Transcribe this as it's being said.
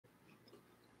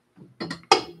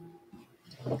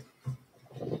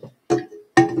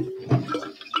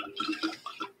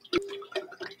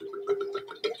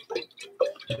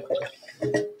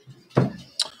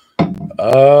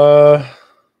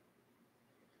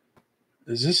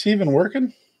Is this even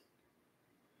working?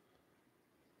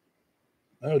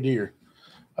 Oh dear.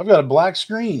 I've got a black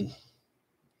screen.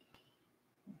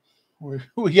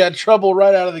 We got trouble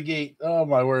right out of the gate. Oh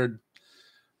my word.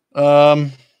 Let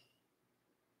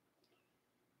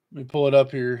me pull it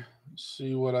up here.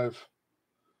 See what I've.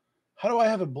 How do I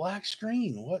have a black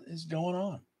screen? What is going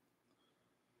on?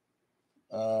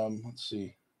 Let's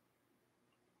see.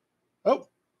 Oh,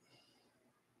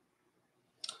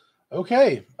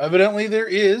 okay. Evidently, there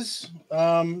is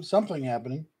something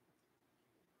happening.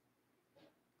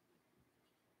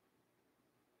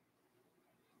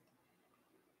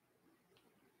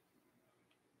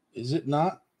 Is it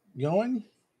not going?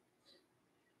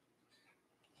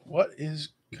 What is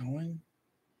going?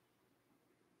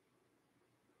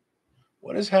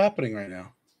 What is happening right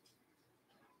now?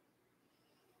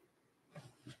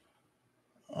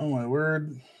 Oh my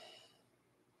word.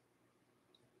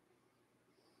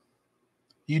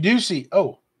 You do see.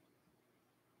 Oh,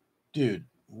 dude,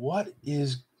 what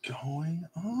is going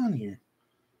on here?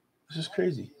 This is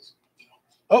crazy.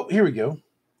 Oh, here we go.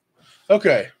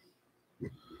 Okay.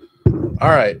 All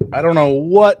right. I don't know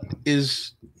what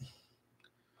is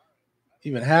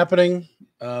even happening.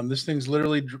 This thing's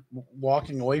literally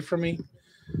walking away from me.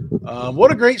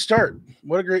 What a great start!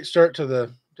 What a great start to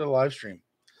the live stream.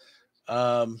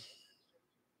 And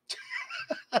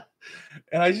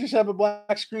I just have a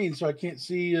black screen, so I can't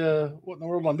see what in the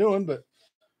world I'm doing. But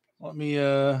let me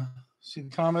see the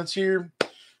comments here.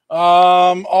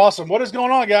 Awesome. What is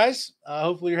going on, guys?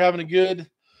 Hopefully, you're having a good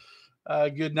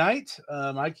night.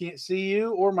 I can't see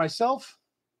you or myself.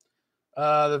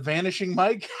 The vanishing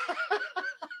mic.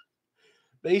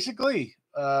 basically.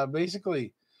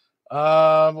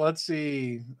 Let's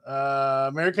see.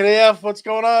 American AF, what's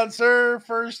going on, sir?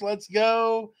 First, let's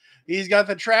go. He's got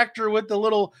the tractor with the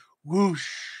little whoosh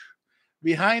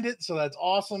behind it, so that's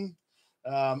awesome.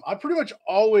 I pretty much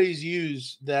always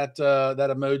use that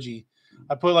emoji.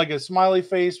 I put like a smiley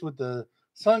face with the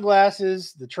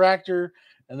sunglasses, the tractor,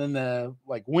 and then the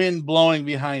like wind blowing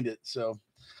behind it. So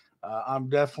I'm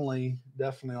definitely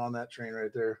on that train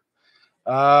right there.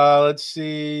 Let's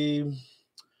see.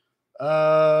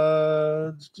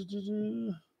 I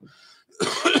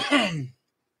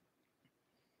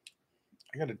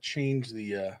got to change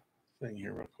the thing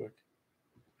here real quick.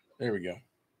 There we go.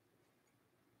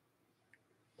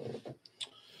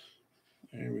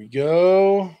 There we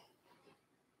go.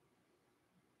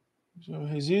 So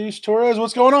Jesus Torres,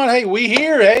 what's going on? Hey, we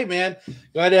here. Hey, man,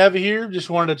 glad to have you here.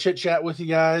 Just wanted to chit chat with you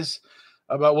guys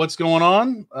about what's going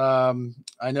on.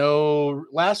 I know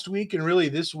last week and really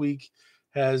this week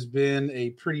has been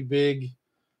a pretty big,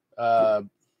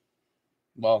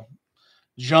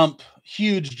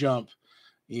 huge jump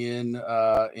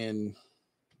in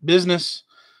business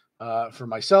for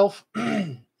myself.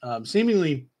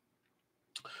 Seemingly,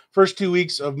 first 2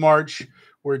 weeks of March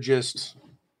were just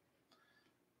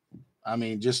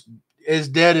as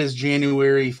dead as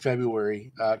January,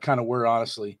 February, kind of were,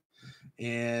 honestly.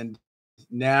 And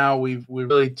now we've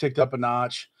really ticked up a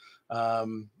notch.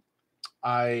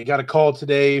 I got a call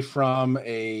today from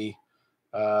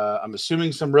I'm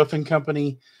assuming some roofing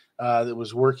company that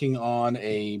was working on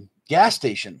a gas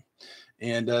station.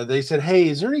 And they said, hey,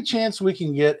 is there any chance we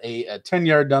can get a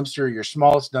 10-yard dumpster, your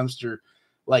smallest dumpster,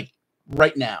 like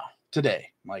right now, today?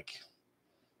 I'm like,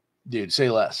 dude, say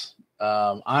less.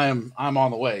 I'm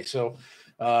on the way. So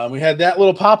we had that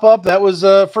little pop up. That was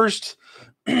first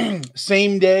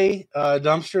same day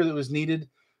dumpster that was needed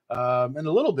in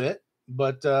a little bit.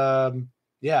 But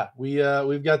yeah,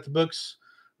 we've got the books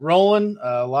rolling.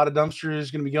 A lot of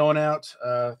dumpsters going to be going out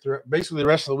through basically the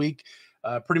rest of the week.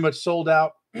 Pretty much sold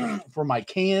out for my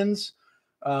cans.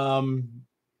 And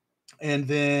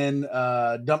then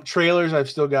dump trailers. I've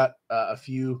still got a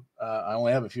few. I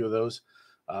only have a few of those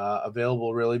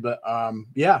available, really. But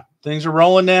yeah, things are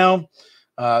rolling now.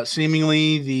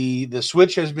 Seemingly the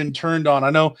switch has been turned on. I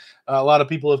know a lot of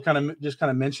people have kind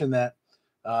of mentioned that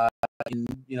in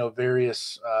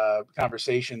various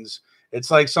conversations. It's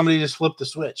like somebody just flipped the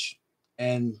switch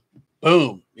and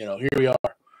boom, here we are.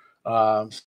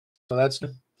 So that's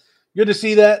good to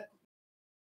see that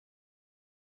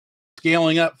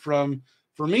scaling up from,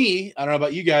 for me, I don't know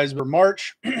about you guys, but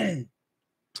March,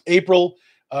 April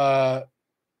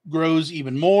grows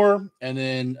even more. And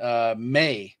then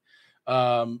May,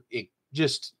 it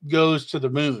just goes to the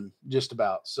moon just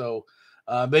about. So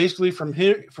basically from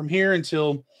here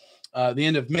until the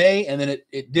end of May, and then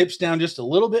it dips down just a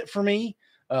little bit for me,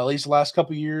 at least the last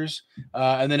couple of years,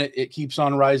 and then it keeps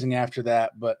on rising after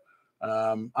that. But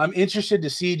I'm interested to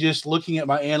see, just looking at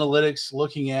my analytics,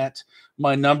 looking at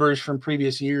my numbers from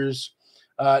previous years.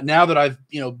 Now that I've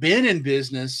been in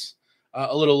business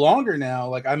a little longer now,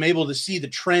 like I'm able to see the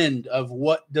trend of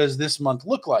what does this month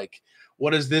look like,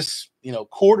 what does this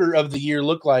quarter of the year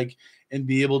look like, and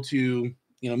be able to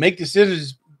make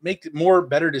decisions, make more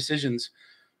better decisions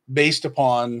based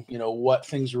upon what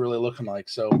things are really looking like.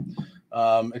 So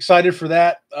excited for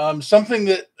that. Something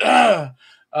that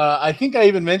I think I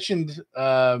even mentioned,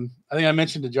 I think I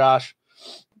mentioned to Josh,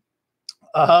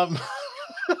 to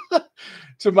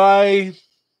my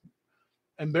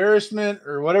embarrassment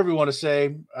or whatever you want to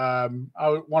say, I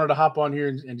wanted to hop on here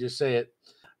and just say it.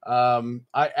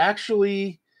 I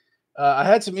actually I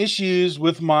had some issues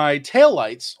with my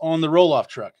taillights on the roll-off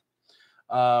truck.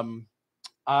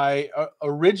 I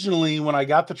originally, when I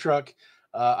got the truck,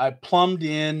 I plumbed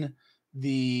in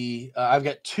I've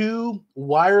got two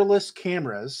wireless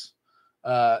cameras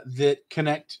that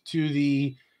connect to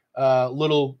the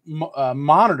little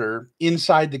monitor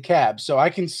inside the cab, so I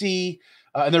can see,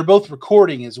 and they're both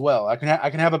recording as well. I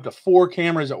can have up to 4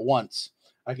 cameras at once.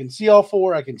 I can see all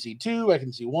 4. I can see 2. I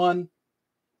can see 1.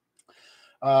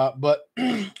 But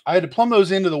I had to plumb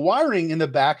those into the wiring in the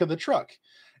back of the truck.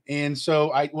 And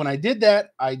so when I did that,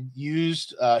 I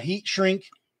used heat shrink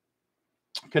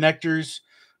connectors,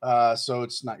 so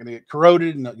it's not going to get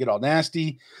corroded and not get all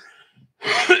nasty.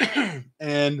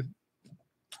 And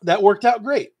that worked out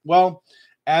great. Well,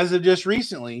 as of just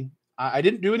recently, I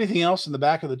didn't do anything else in the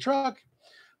back of the truck,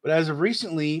 but as of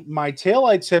recently, my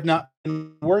taillights have not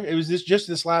been working. It was just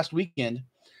this last weekend.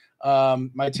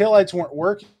 My taillights weren't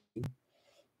working,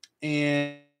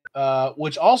 and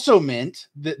which also meant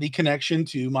that the connection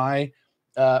to my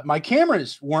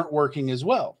cameras weren't working as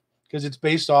well, because it's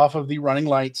based off of the running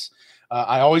lights.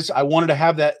 I wanted to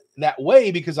have that way,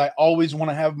 because I always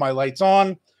want to have my lights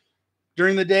on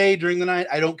during the day, during the night.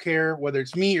 I don't care whether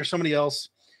it's me or somebody else,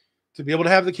 to be able to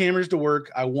have the cameras to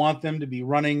work. I want them to be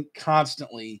running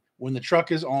constantly when the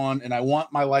truck is on, and I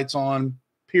want my lights on,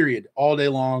 period, all day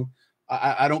long.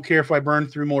 I don't care if I burn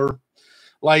through more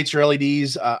lights or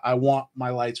LEDs. I want my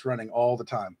lights running all the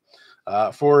time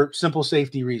for simple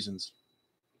safety reasons.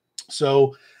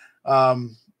 So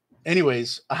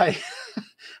anyways, I'm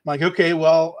like, okay,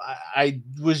 well, I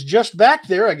was just back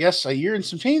there, I guess, a year and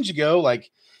some change ago.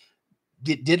 Like,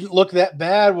 it didn't look that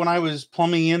bad when I was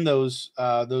plumbing in those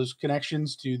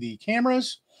connections to the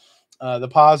cameras, the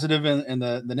positive and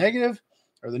the negative,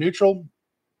 or the neutral.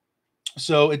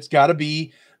 So it's got to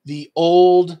be the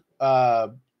old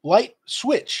light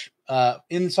switch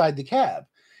inside the cab,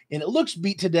 and it looks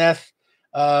beat to death.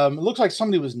 It looks like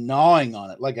somebody was gnawing on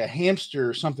it, like a hamster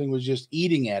or something was just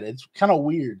eating at it. It's kind of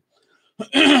weird.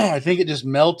 I think it just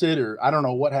melted, or I don't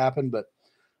know what happened, but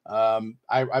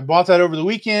I bought that over the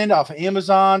weekend off of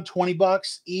Amazon,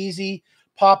 $20, easy.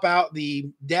 Pop out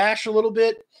the dash a little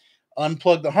bit,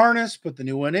 unplug the harness, put the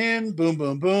new one in, boom,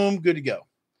 boom, boom, good to go.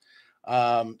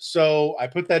 So I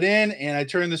put that in and I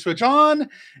turn the switch on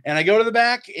and I go to the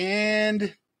back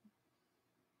and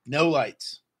no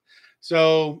lights.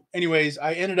 So anyways,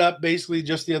 I ended up basically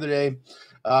just the other day,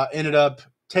 ended up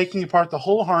taking apart the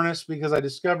whole harness, because I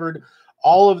discovered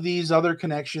all of these other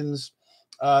connections,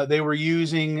 they were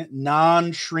using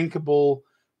non-shrinkable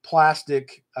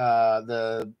plastic,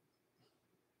 the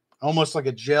almost like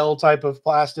a gel type of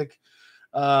plastic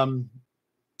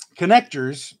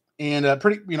connectors, and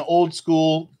pretty old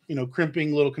school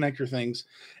crimping little connector things,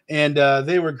 and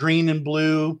they were green and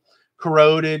blue,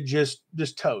 corroded, just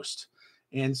toast.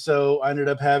 And so I ended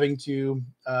up having to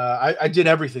I did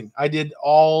everything. I did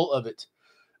all of it.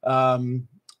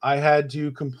 I had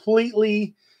to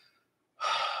completely,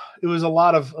 it was a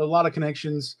lot of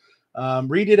connections,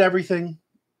 redid everything,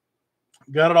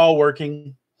 got it all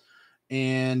working.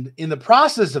 And in the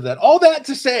process of that, all that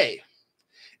to say,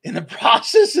 in the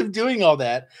process of doing all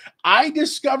that, I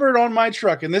discovered on my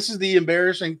truck, and this is the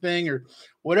embarrassing thing, or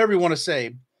whatever you want to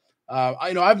say.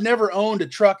 I've never owned a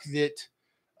truck that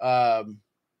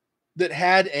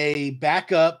had a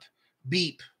backup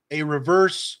beep, a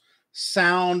reverse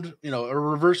sound, a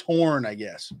reverse horn, I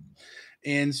guess.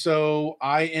 And so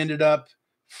I ended up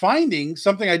finding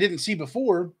something I didn't see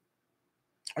before,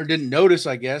 or didn't notice,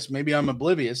 I guess. Maybe I'm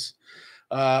oblivious.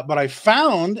 But I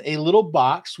found a little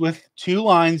box with 2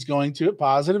 lines going to it,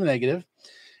 positive and negative,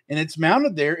 and it's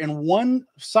mounted there. And one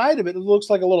side of it, it looks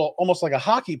like almost like a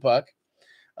hockey puck,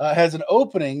 has an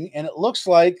opening, and it looks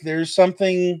like there's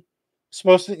something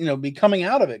supposed to, be coming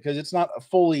out of it, because it's not a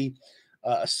fully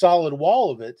solid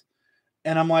wall of it.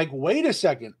 And I'm like, wait a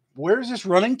second, where is this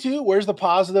running to? Where's the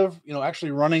positive,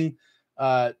 actually running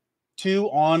to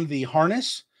on the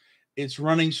harness? It's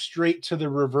running straight to the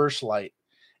reverse light.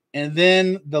 And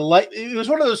then the light, it was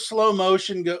one of those slow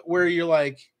motion where you're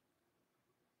like,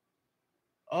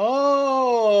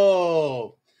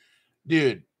 oh,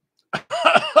 dude.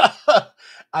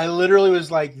 I literally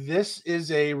was like, this is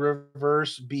a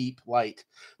reverse beep light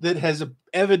that has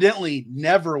evidently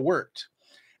never worked.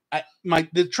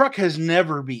 The truck has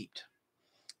never beeped,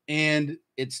 and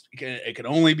it can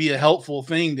only be a helpful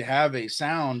thing to have a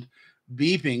sound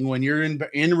beeping when you're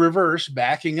in reverse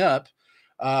backing up.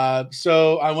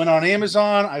 So I went on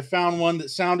Amazon. I found one that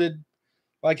sounded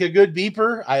like a good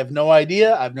beeper. I have no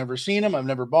idea. I've never seen them. I've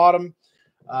never bought them.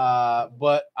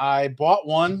 But I bought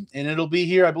one, and it'll be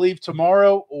here, I believe,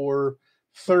 tomorrow or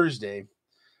Thursday.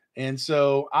 And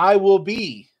so I will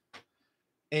be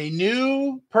a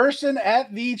new person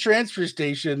at the transfer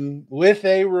station with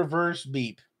a reverse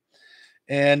beep.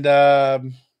 And I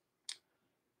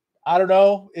don't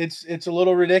know. It's a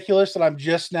little ridiculous that I'm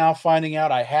just now finding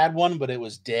out I had one, but it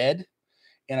was dead.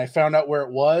 And I found out where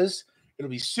it was. It'll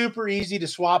be super easy to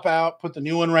swap out, put the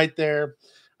new one right there.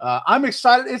 I'm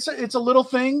excited. It's a little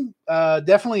thing,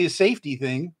 definitely a safety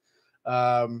thing.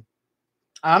 I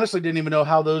honestly didn't even know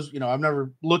how those, I've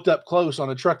never looked up close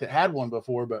on a truck that had one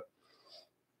before, but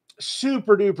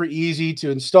super duper easy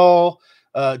to install,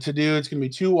 to do. It's going to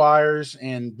be 2 wires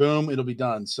and boom, it'll be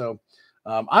done. So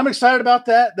I'm excited about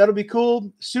that. That'll be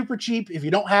cool. Super cheap. If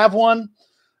you don't have one,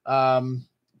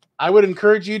 I would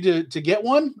encourage you to get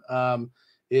one.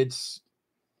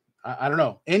 I don't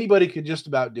know. Anybody could just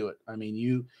about do it. I mean,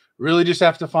 you really just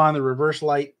have to find the reverse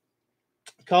light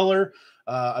color.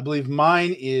 I believe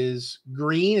mine is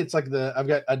green. It's like I've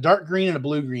got a dark green and a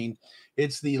blue green.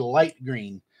 It's the light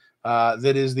green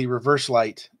that is the reverse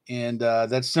light. And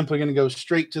that's simply going to go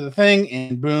straight to the thing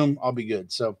and boom, I'll be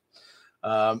good. So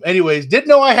anyways, didn't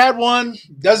know I had one.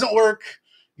 Doesn't work.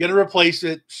 Going to replace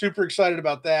it. Super excited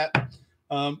about that.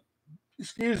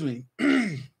 Excuse me.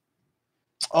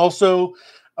 Also,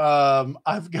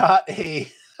 I've got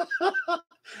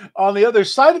on the other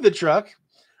side of the truck,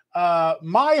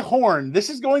 my horn. This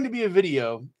is going to be a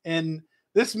video, and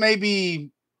this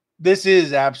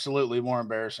is absolutely more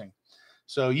embarrassing.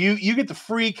 So you get the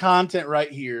free content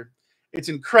right here. It's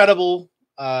incredible,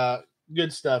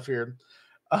 good stuff here.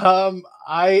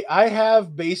 I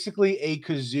have basically a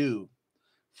kazoo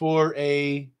for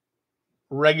a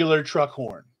regular truck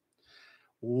horn.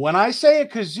 When I say a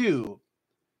kazoo,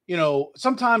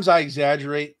 sometimes I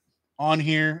exaggerate on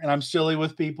here and I'm silly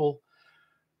with people.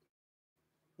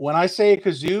 When I say a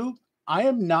kazoo, I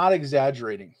am not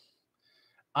exaggerating.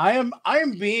 I am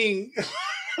being,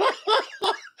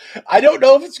 I don't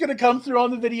know if it's going to come through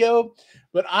on the video,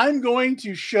 but I'm going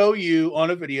to show you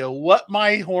on a video what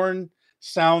my horn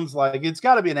sounds like. It's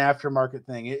got to be an aftermarket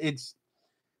thing. It's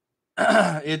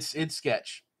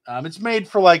sketch. It's made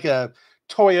for like a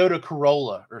Toyota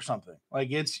Corolla or something.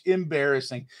 Like, it's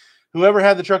embarrassing. Whoever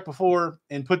had the truck before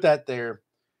and put that there,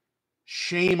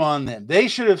 shame on them. They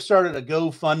should have started a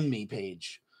GoFundMe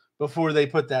page before they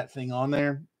put that thing on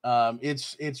there.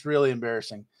 It's really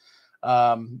embarrassing.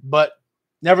 But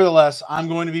nevertheless, I'm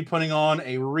going to be putting on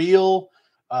a real,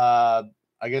 I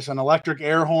guess an electric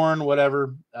air horn,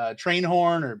 whatever, train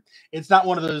horn, or it's not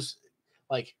one of those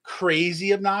like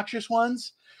crazy obnoxious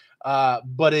ones.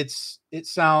 But it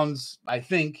sounds, I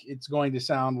think it's going to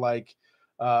sound like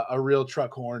a real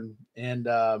truck horn, and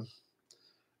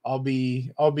I'll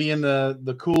be in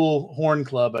the cool horn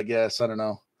club, I guess. I don't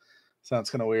know.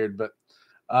 Sounds kind of weird, but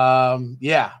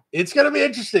yeah, it's going to be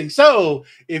interesting. So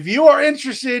if you are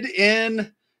interested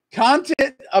in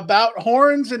content about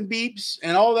horns and beeps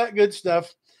and all that good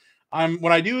stuff,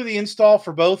 when I do the install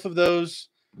for both of those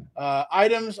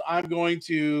items, I'm going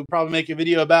to probably make a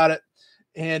video about it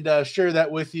and share that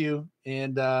with you,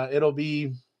 and it'll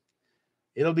be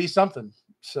something.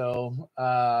 So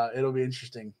it'll be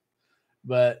interesting.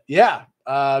 But yeah,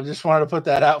 just wanted to put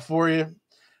that out for you.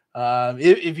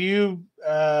 If you,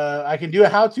 I can do a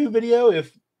how-to video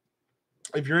if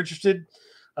you're interested.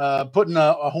 Putting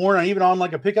a horn even on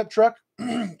like a pickup truck,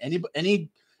 any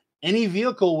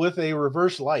vehicle with a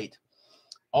reverse light.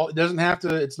 It doesn't have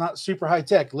to. It's not super high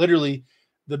tech. Literally,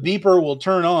 the beeper will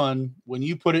turn on when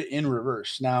you put it in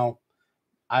reverse. Now,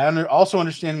 I also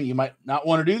understand that you might not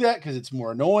want to do that because it's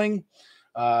more annoying.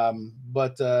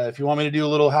 But if you want me to do a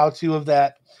little how-to of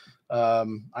that,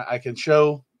 I can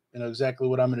show exactly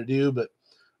what I'm going to do. But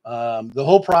the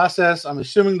whole process, I'm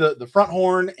assuming the front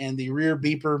horn and the rear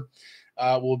beeper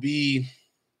will be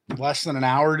less than an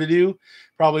hour to do.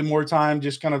 Probably more time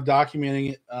just kind of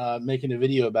documenting it, making a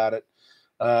video about it.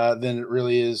 than it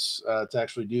really is to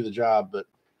actually do the job. But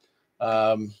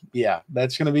yeah,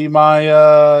 that's going to be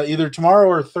my either tomorrow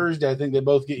or Thursday. I think they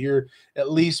both get here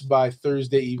at least by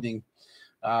Thursday evening.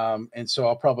 And so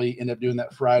I'll probably end up doing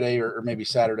that Friday or maybe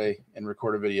Saturday and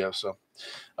record a video. So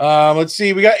let's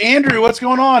see. We got Andrew. What's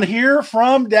going on here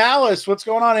from Dallas? What's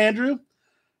going on, Andrew?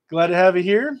 Glad to have you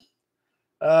here.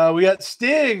 We got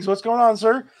Stiggs. What's going on,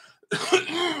 sir?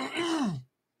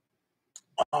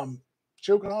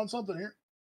 Choking on something here.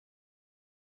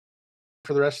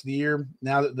 For the rest of the year,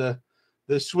 now that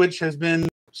the switch has been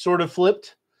sort of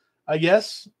flipped, I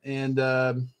guess. And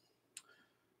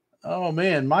oh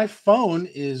man, my phone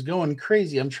is going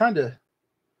crazy. I'm trying to.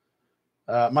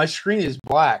 My screen is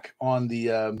black on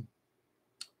the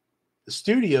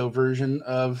studio version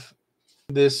of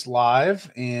this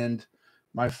live, and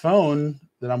my phone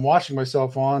that I'm watching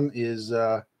myself on is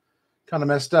kind of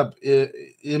messed up.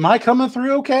 Am I coming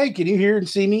through okay? Can you hear and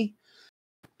see me?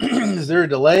 Is there a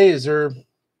delay? Is there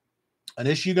an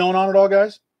issue going on at all,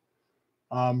 guys?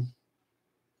 I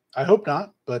hope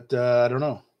not, but I don't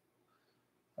know.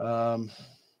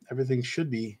 Everything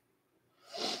should be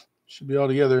all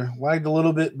together. Lagged a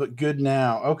little bit, but good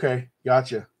now. Okay,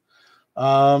 gotcha.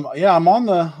 Yeah, I'm on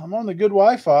the good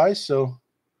Wi-Fi, so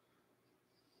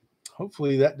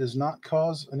hopefully that does not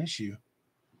cause an issue.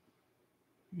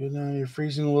 Good now, you're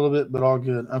freezing a little bit, but all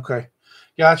good. Okay,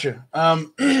 gotcha.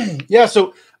 Yeah,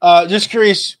 so just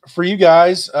curious for you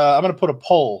guys, I'm going to put a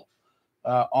poll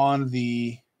on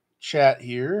the chat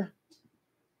here.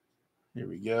 Here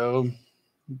we go.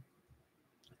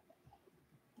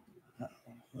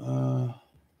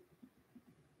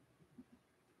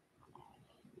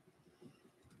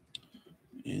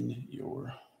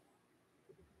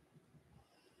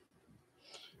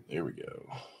 There we go.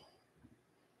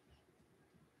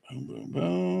 Boom, boom,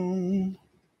 boom.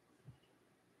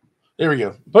 There we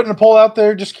go. Putting a poll out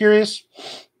there. Just curious.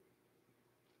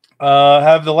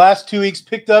 Have the last 2 weeks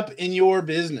picked up in your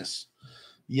business?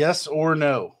 Yes or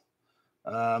no?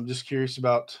 I'm just curious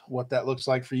about what that looks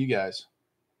like for you guys.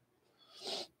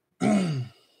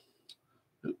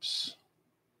 Oops.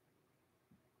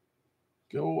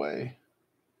 Go away.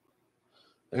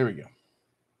 There we go.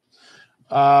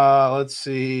 Let's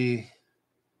see.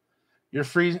 You're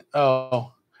freezing.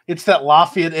 Oh, it's that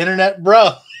Lafayette internet,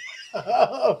 bro.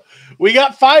 We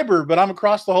got fiber, but I'm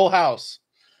across the whole house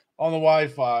on the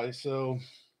Wi-Fi, so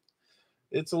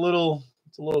it's a little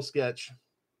sketch.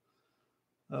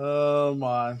 Oh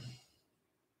my. Let's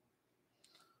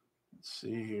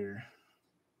see here.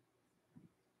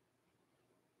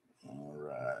 All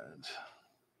right.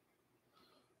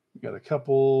 We got a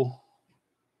couple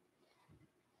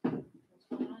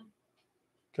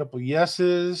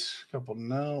yeses, couple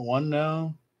no, one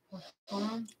no.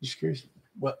 Just curious.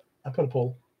 What? I put a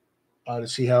poll to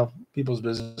see how people's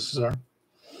businesses are.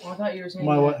 Well, I thought you were saying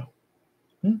what?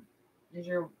 Is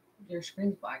your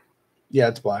screen's black? Yeah,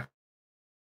 it's black.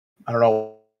 I don't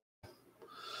know.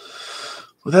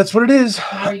 Well, that's what it is.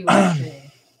 How are you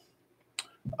watching?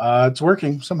 It's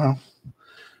working somehow.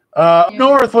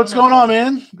 North, what's going on,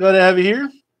 man? Glad to have you here.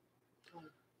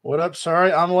 What up?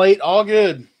 Sorry, I'm late. All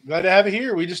good. Glad to have you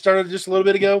here. We just started just a little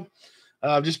bit ago.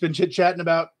 I've just been chit-chatting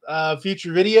about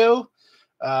future video,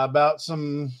 about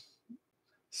some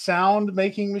sound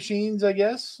making machines, I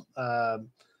guess.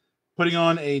 Putting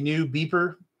on a new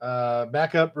beeper,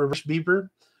 backup reverse beeper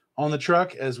on the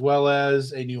truck, as well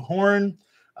as a new horn.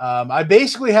 I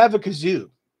basically have a kazoo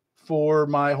for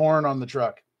my horn on the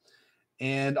truck.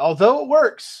 And although it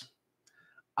works,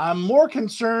 I'm more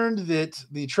concerned that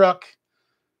the truck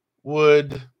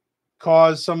would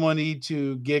cause somebody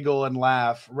to giggle and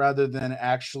laugh rather than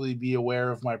actually be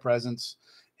aware of my presence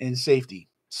and safety.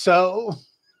 So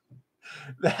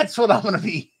that's what I'm going to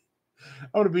be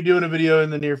doing a video in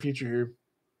the near future here.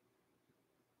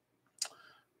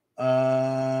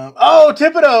 Oh,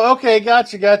 Thibodeau. Okay,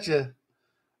 gotcha.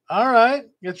 All right.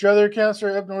 Got your other account.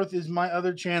 Sorry, Up North is my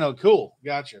other channel. Cool.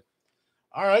 Gotcha.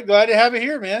 All right. Glad to have you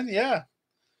here, man. Yeah.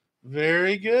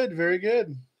 Very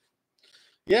good.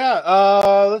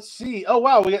 Yeah. Let's see. Oh,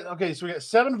 wow. So we got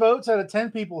 7 votes out of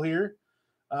 10 people here.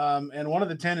 And one of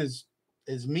the 10 is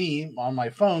me on my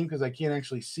phone because I can't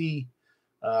actually see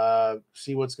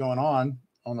what's going on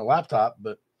the laptop,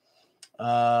 but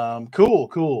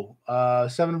cool.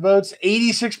 7 votes,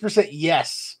 86%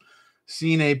 yes.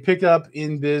 Seen a pickup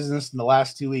in business in the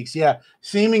last 2 weeks. Yeah,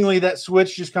 seemingly that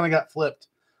switch just kind of got flipped.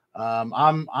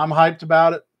 I'm hyped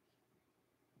about it.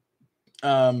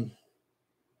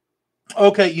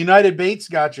 Okay, United Bates,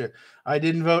 gotcha. I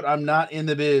didn't vote. I'm not in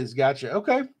the biz. Gotcha.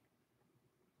 Okay.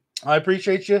 I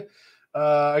appreciate you.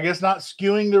 I guess not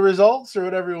skewing the results or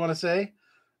whatever you want to say.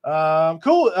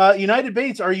 Cool. United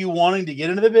Bates, are you wanting to get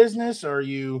into the business? Or are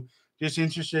you just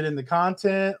interested in the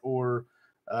content, or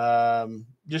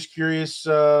just curious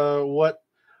what,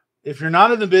 if you're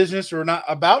not in the business or not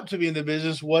about to be in the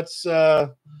business, what's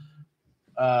well,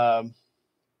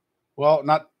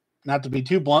 not to be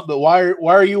too blunt, but why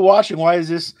are you watching? Why is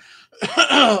this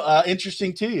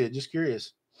interesting to you? Just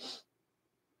curious.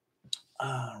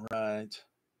 All right.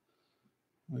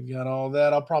 We got all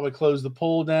that. I'll probably close the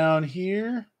poll down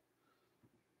here.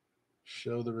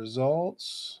 Show the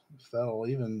results. If that'll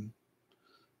even.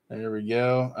 There we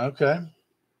go. Okay.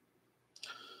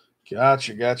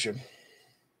 Gotcha.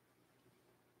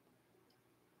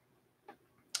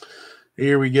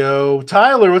 Here we go.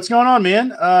 Tyler, what's going on,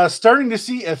 man? Starting to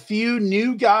see a few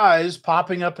new guys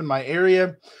popping up in my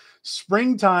area.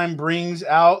 Springtime brings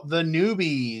out the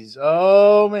newbies.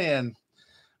 Oh, man.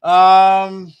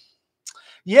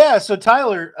 Yeah, so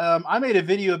Tyler, I made a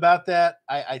video about that,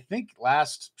 I think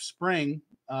last spring,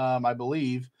 I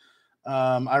believe.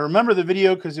 I remember the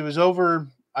video because it was over.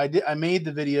 I made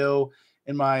the video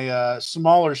in my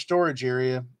smaller storage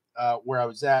area where I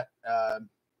was at.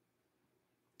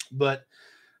 But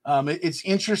it's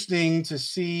interesting to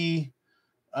see.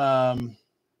 Oh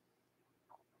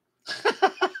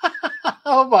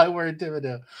my word,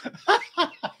 Thibodeau.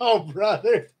 Oh,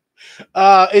 brother.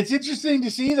 It's interesting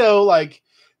to see, though, like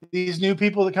these new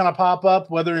people that kind of pop up,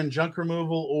 whether in junk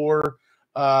removal or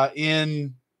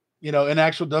in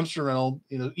actual dumpster rental.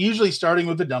 Usually starting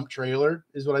with the dump trailer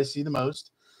is what I see the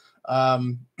most.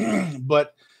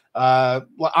 But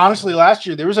honestly, last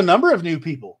year there was a number of new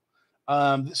people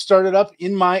that started up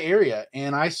in my area,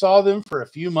 and I saw them for a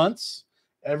few months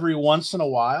every once in a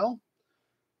while,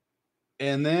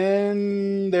 and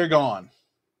then they're gone.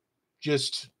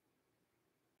 Just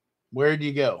where do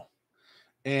you go?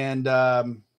 And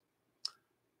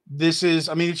this is,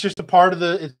 I mean, it's just a part of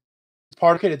it's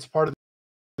part of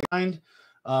the kind.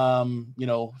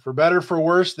 For better, for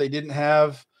worse, they didn't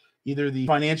have either the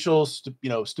financial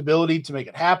stability to make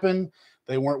it happen.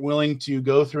 They weren't willing to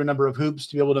go through a number of hoops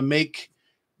to be able to make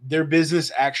their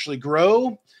business actually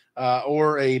grow,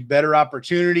 or a better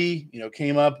opportunity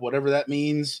came up, whatever that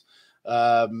means.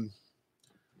 I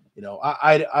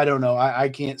don't know. I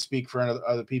can't speak for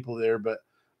other people there, but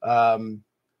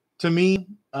to me,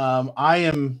 I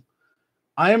am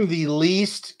the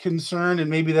least concerned, and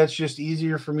maybe that's just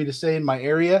easier for me to say in my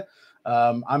area.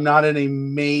 I'm not in a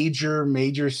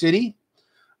major city,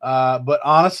 but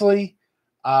honestly,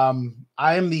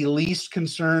 I am the least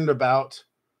concerned about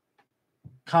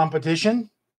competition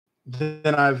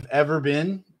than I've ever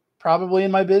been, probably,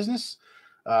 in my business.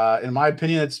 In my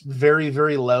opinion, it's very,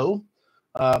 very low.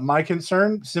 My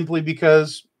concern, simply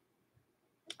because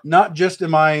not just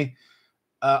am I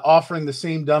offering the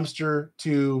same dumpster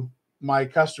to my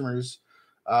customers,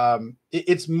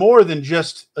 it's more than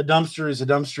just a dumpster is a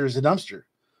dumpster is a dumpster.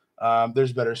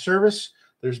 There's better service.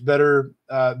 There's better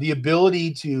the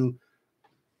ability to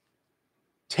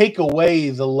take away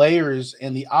the layers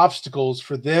and the obstacles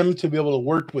for them to be able to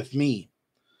work with me.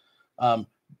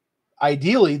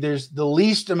 Ideally, there's the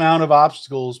least amount of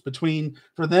obstacles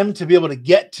for them to be able to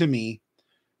get to me,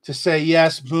 to say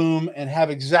yes, boom, and have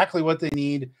exactly what they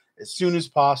need as soon as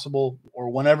possible or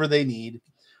whenever they need.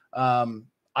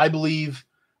 I believe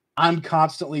I'm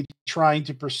constantly trying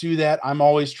to pursue that. I'm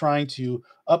always trying to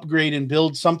upgrade and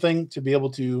build something to be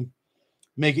able to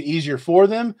make it easier for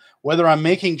them. Whether I'm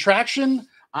making traction,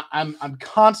 I'm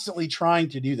constantly trying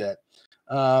to do that.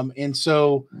 And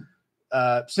so,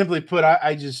 simply put,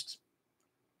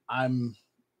 I'm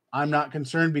not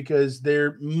concerned, because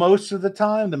they're, most of the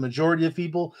time, the majority of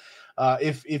people,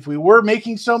 if we were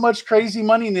making so much crazy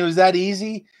money and it was that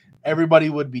easy, everybody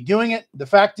would be doing it. The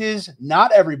fact is,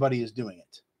 not everybody is doing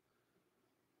it.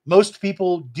 Most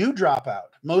people do drop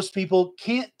out. Most people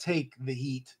can't take the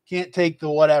heat, can't take the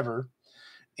whatever,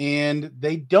 and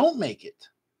they don't make it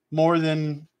more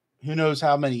than who knows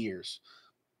how many years,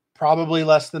 probably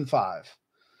less than 5.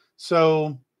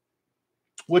 So,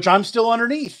 which I'm still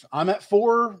underneath. I'm at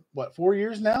 4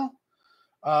 years now.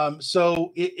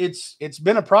 So it's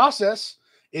been a process.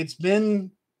 It's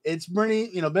been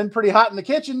pretty hot in the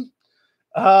kitchen,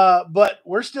 but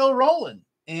we're still rolling,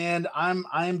 and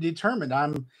I'm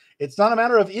determined. It's not a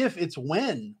matter of if, it's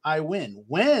when I win,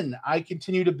 when I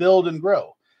continue to build and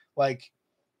grow. Like,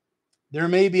 there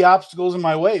may be obstacles in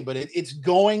my way, but it's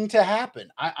going to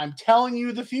happen. I'm telling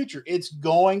you the future. It's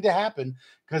going to happen,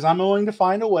 because I'm going to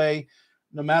find a way,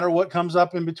 no matter what comes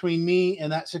up in between me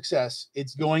and that success.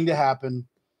 It's going to happen.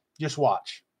 Just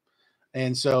watch.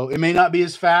 And so it may not be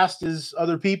as fast as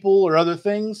other people or other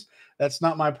things. That's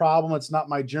not my problem. It's not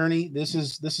my journey. This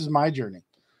is my journey.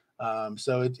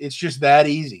 So it's just that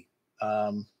easy,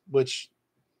 which,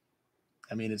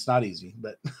 I mean, it's not easy,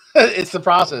 but it's the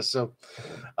process. So,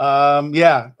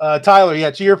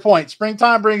 Tyler, to your point,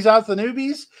 springtime brings out the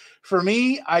newbies. For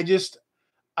me,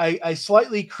 I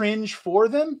slightly cringe for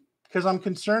them because I'm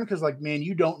concerned because, like, man,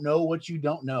 you don't know what you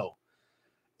don't know.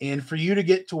 And for you to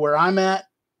get to where I'm at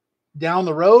down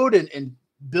the road and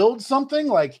build something,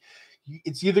 like,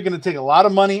 it's either going to take a lot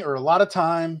of money or a lot of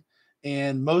time.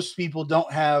 And most people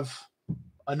don't have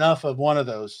enough of one of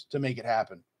those to make it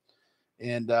happen.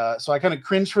 And so I kind of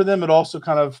cringe for them. It also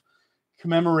kind of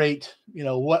commemorate,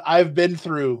 what I've been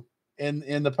through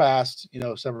in the past,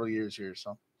 several years here.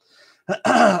 So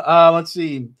let's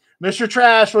see. Mr.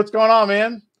 Trash, what's going on,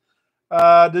 man?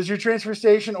 Does your transfer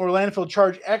station or landfill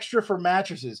charge extra for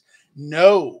mattresses?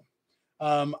 No.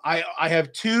 I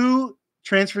have 2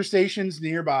 transfer stations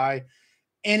nearby.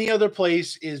 Any other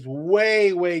place is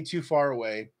way, way too far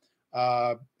away.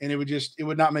 And it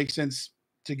would not make sense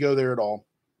to go there at all.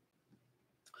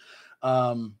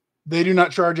 They do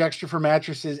not charge extra for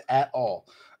mattresses at all.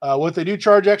 What they do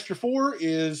charge extra for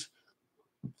is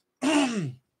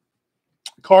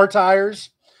car tires.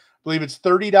 I believe it's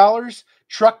 $30.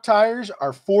 Truck tires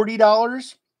are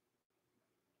 $40.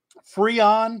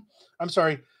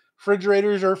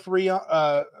 Refrigerators are free.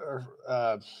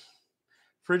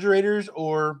 Refrigerators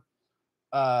or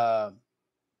I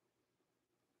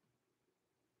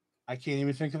can't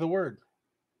even think of the word.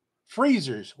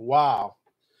 Freezers. Wow.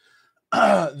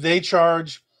 They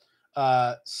charge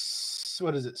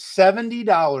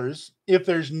 $70 if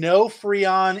there's no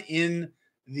Freon in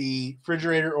the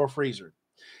refrigerator or freezer,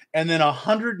 and then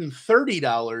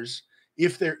 $130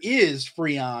 if there is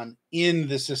Freon in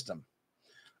the system.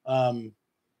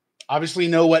 Obviously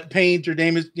no wet paint or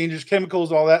dangerous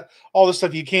chemicals, all the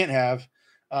stuff you can't have.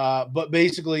 But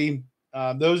basically,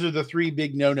 those are the 3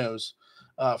 big no-nos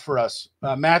for us.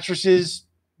 Mattresses,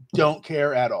 don't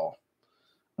care at all.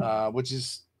 Which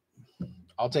is,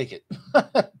 I'll take it.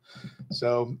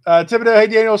 So, Thibodeau, hey,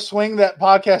 Daniel, swing that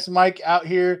podcast mic out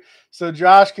here so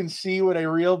Josh can see what a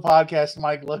real podcast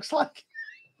mic looks like.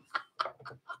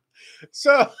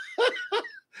 So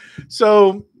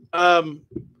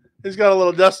it's got a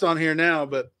little dust on here now,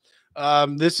 but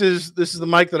this is the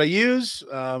mic that I use.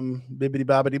 Bibbidi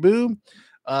bobbidi boo.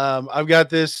 I've got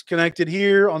this connected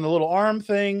here on the little arm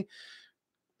thing.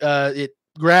 It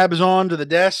grabs onto the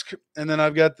desk, and then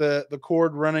I've got the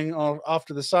cord running off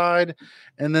to the side,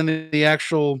 and then the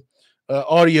actual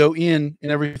audio in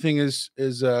and everything is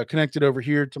connected over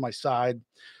here to my side,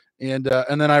 and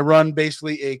then I run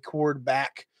basically a cord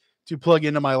back to plug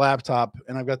into my laptop,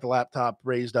 and I've got the laptop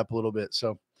raised up a little bit.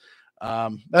 So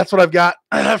that's what I've got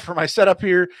for my setup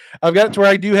here. I've got it to where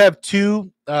I do have 2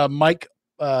 mic.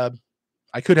 I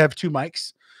could have 2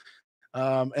 mics,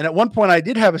 and at one point I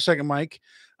did have a second mic.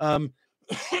 On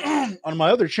my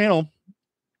other channel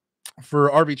for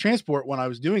RV Transport, when I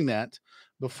was doing that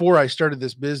before I started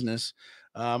this business,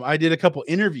 I did a couple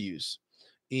interviews,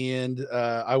 and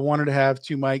I wanted to have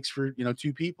 2 mics for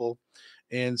 2 people.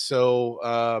 And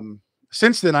so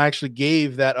since then, I actually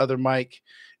gave that other mic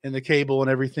and the cable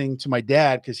and everything to my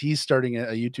dad because he's starting a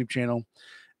YouTube channel,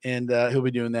 and he'll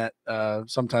be doing that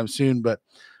sometime soon. But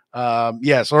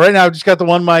so right now I've just got the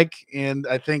 1 mic, and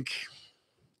I think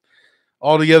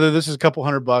altogether, this is a couple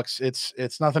 $100.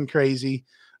 It's nothing crazy.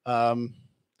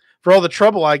 For all the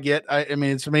trouble I get, I mean,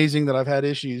 it's amazing that I've had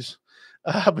issues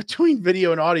between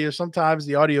video and audio. Sometimes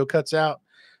the audio cuts out.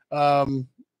 I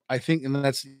think, and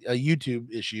that's a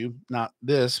YouTube issue, not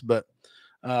this. But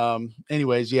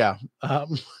anyways, yeah.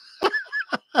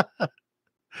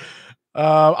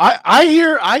 I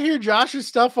hear Josh's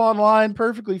stuff online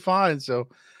perfectly fine. So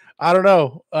I don't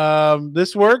know.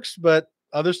 This works, but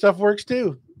other stuff works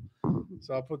too.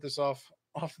 So I'll put this off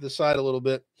to the side a little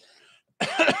bit.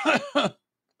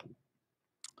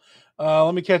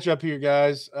 Let me catch up here,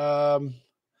 guys.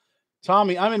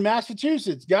 Tommy, I'm in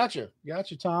Massachusetts. Gotcha,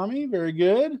 Tommy. Very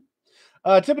good.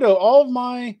 Thibodeau, all of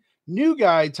my new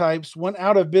guy types went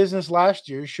out of business last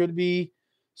year. Should be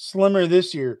slimmer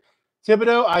this year.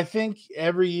 Thibodeau, I think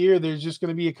every year there's just going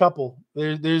to be a couple.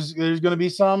 There's going to be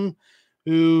some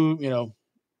who,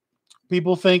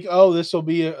 people think, oh, this will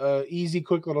be a easy,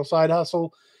 quick little side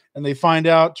hustle, and they find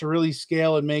out to really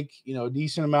scale and make a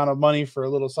decent amount of money for a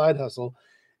little side hustle,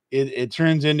 it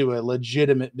turns into a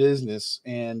legitimate business,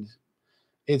 and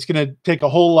it's going to take a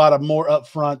whole lot of more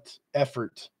upfront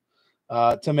effort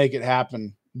to make it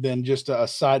happen than just a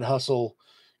side hustle,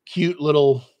 cute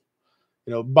little,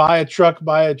 buy a truck,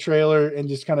 buy a trailer, and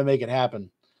just kind of make it happen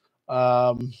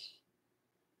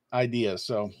idea.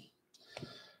 So.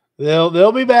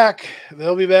 They'll be back.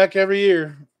 They'll be back every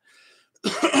year.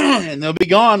 And they'll be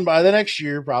gone by the next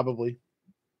year, probably.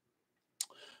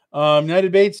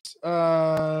 United Bates,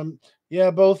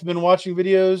 yeah, both been watching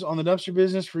videos on the dumpster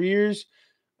business for years,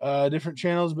 different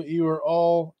channels, but you are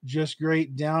all just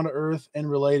great, down to earth, and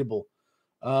relatable.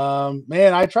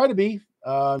 Man, I try to be.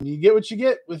 You get what you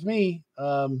get with me.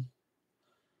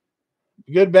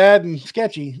 Good, bad, and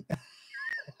sketchy.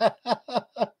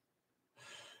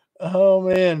 Oh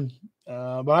man,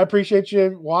 but I appreciate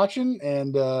you watching,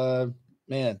 and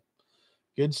man,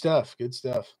 good stuff. Good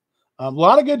stuff. A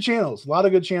lot of good channels. A lot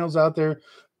of good channels out there.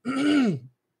 I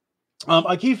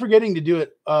keep forgetting to do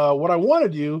it. What I want to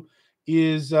do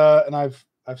is, and I've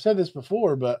said this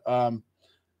before, but well,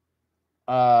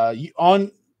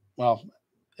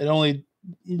 it only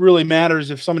really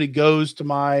matters if somebody goes to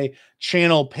my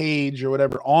channel page or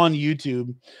whatever on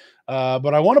YouTube.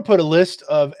 But I want to put a list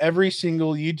of every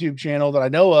single YouTube channel that I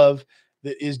know of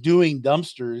that is doing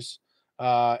dumpsters,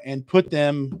 and put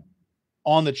them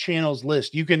on the channels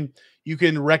list. You can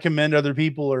recommend other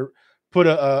people or put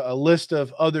a list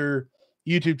of other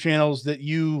YouTube channels that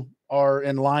you are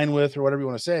in line with, or whatever you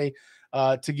want to say,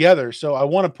 together. So I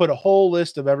want to put a whole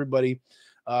list of everybody.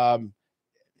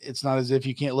 It's not as if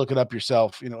you can't look it up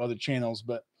yourself, other channels,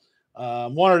 but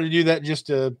wanted to do that just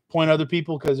to point other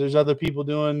people, because there's other people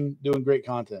doing great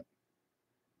content.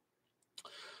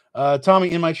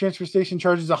 Tommy, in my transfer station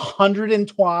charges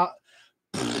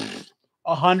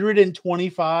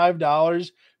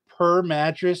 $125 per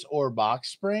mattress or box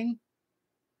spring.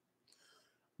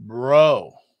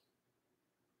 Bro,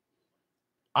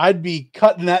 I'd be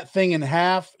cutting that thing in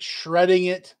half, shredding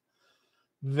it.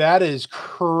 That is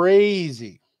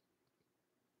crazy.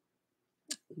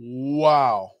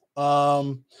 Wow.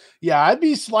 Yeah, I'd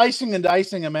be slicing and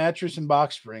dicing a mattress and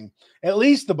box spring, at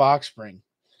least the box spring.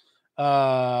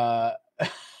 Wow,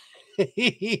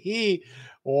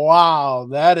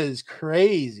 that is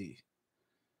crazy.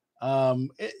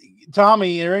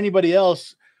 Tommy or anybody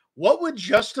else, what would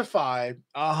justify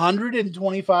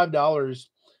 $125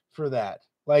 for that?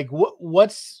 Like,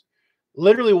 what's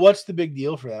the big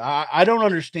deal for that? I don't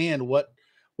understand what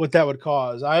that would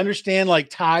cause. I understand like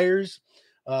tires.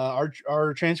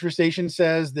 Our transfer station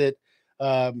says that,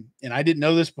 and I didn't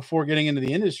know this before getting into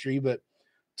the industry, but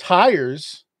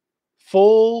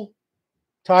full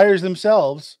tires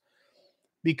themselves,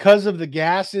 because of the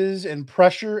gases and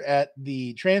pressure at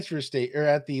the transfer state or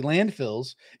at the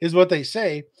landfills, is what they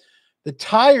say. The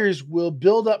tires will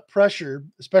build up pressure,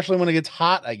 especially when it gets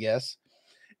hot, I guess,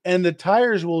 and the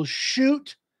tires will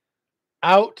shoot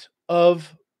out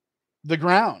of the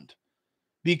ground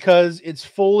because it's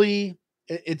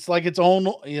like its own,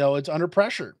 it's under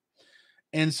pressure,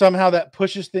 and somehow that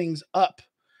pushes things up,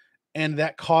 and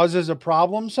that causes a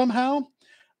problem somehow.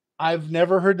 I've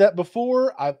never heard that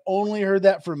before. I've only heard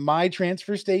that from my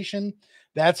transfer station.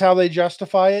 That's how they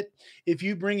justify it. If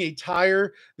you bring a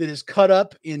tire that is cut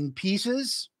up in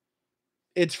pieces,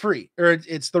 it's free, or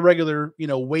it's the regular,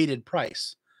 weighted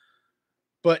price.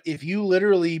 But if you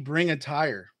literally bring a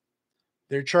tire,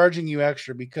 they're charging you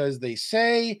extra because they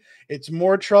say it's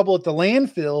more trouble at the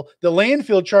landfill. The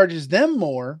landfill charges them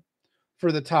more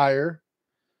for the tire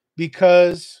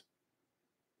because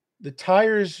the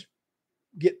tires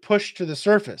get pushed to the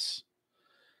surface,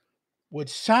 which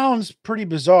sounds pretty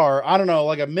bizarre. I don't know,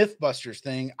 like a Mythbusters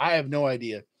thing. I have no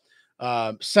idea.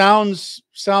 Sounds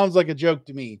like a joke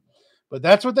to me, but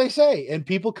that's what they say. And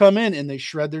people come in and they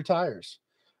shred their tires,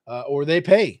 or they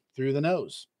pay through the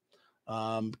nose.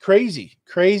 Crazy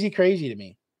to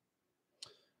me.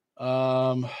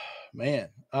 Man.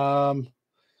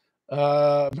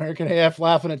 American AF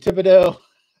laughing at Thibodeau.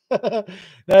 Now,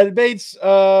 debates,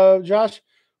 Josh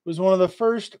was one of the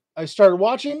first I started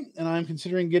watching, and I'm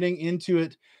considering getting into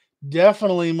it.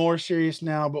 Definitely more serious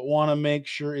now, but want to make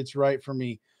sure it's right for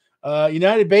me.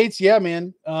 United Bates, yeah,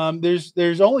 man.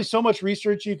 There's only so much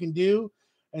research you can do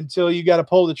until you got to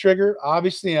pull the trigger.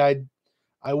 Obviously, I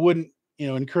wouldn't,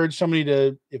 encourage somebody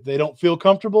to, if they don't feel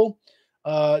comfortable,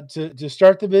 to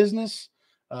start the business,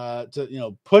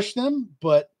 to push them.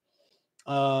 But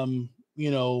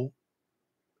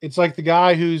it's like the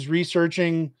guy who's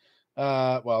researching,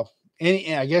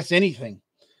 I guess anything.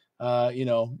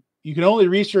 You can only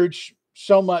research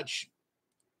so much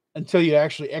until you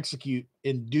actually execute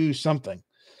and do something.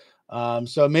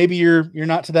 So maybe you're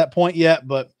not to that point yet,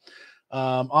 but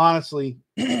honestly,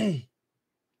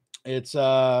 it's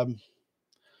a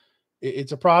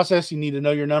process. You need to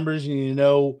know your numbers. You need to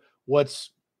know what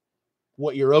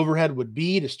your overhead would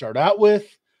be to start out with,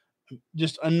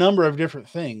 just a number of different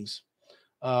things.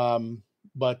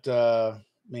 But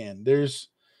man,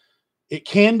 it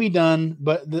can be done.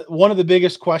 But one of the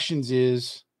biggest questions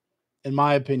is, in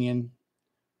my opinion,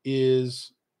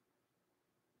 is,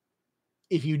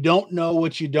 if you don't know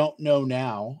what you don't know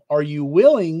now, are you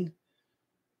willing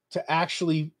to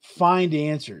actually find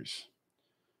answers?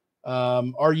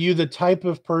 Are you the type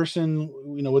of person,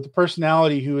 with the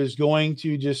personality who is going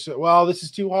to just, well, this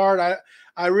is too hard.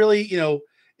 I really,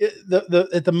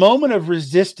 at the moment of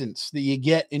resistance that you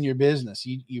get in your business,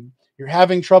 you're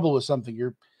having trouble with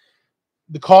something.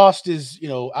 The cost is,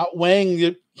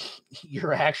 outweighing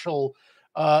your actual,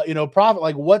 profit.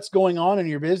 Like, what's going on in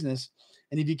your business?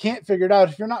 And if you can't figure it out,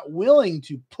 if you're not willing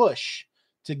to push,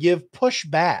 to give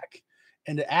pushback,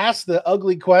 and to ask the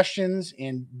ugly questions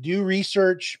and do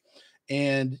research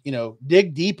and,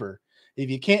 dig deeper, if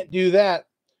you can't do that,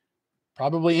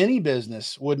 probably any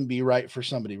business wouldn't be right for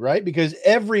somebody, right? Because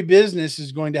every business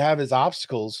is going to have its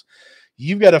obstacles.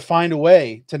 You've got to find a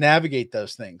way to navigate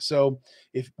those things. So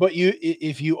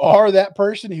if you are that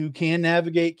person who can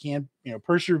navigate, can,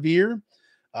 persevere,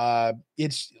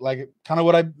 it's like kind of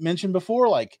what I mentioned before.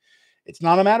 Like, it's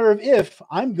not a matter of if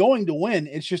I'm going to win.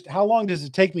 It's just, how long does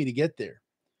it take me to get there?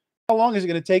 How long is it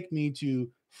going to take me to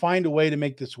find a way to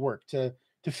make this work, to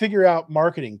figure out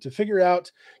marketing, to figure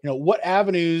out, what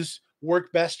avenues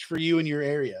work best for you in your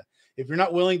area? If you're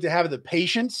not willing to have the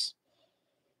patience,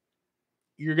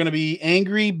 you're going to be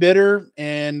angry, bitter,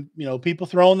 and, people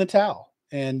throw in the towel.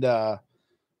 And not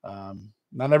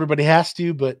everybody has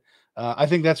to, but I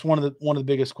think that's one of the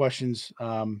biggest questions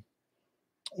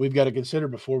we've got to consider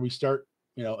before we start,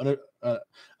 an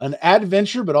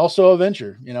adventure, but also a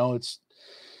venture. It's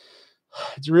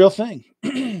a real thing.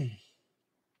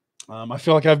 I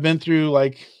feel like I've been through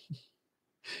like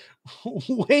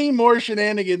way more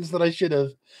shenanigans than I should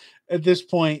have at this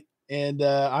point, and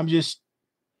it's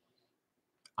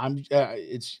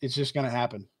just going to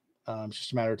happen. It's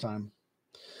just a matter of time.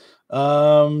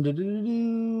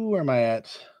 Where am I at?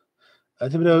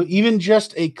 Even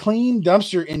just a clean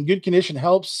dumpster in good condition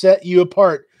helps set you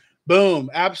apart.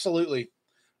 Boom. Absolutely.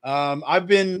 I'm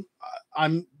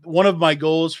one of my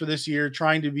goals for this year,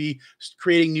 trying to be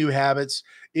creating new habits,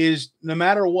 is no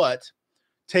matter what,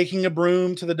 taking a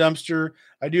broom to the dumpster.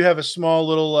 I do have a small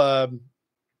little,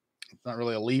 it's not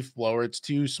really a leaf blower. It's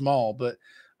too small, but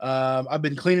I've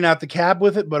been cleaning out the cab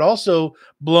with it, but also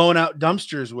blowing out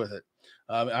dumpsters with it.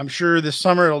 I'm sure this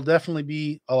summer it'll definitely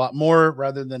be a lot more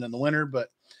rather than in the winter, but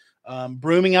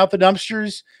brooming out the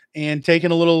dumpsters and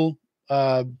taking a little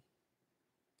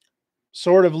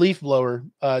sort of leaf blower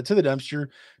to the dumpster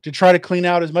to try to clean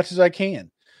out as much as I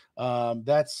can.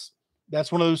 That's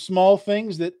one of those small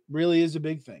things that really is a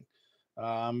big thing.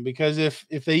 Because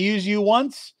if they use you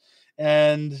once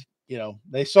and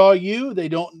they saw you,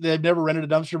 they've never rented a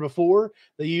dumpster before,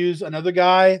 they use another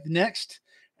guy next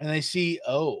and they see,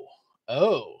 oh,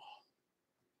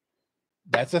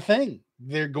 that's a thing.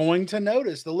 They're going to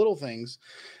notice the little things.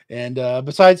 And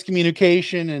besides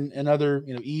communication and other,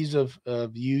 ease of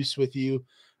use with you,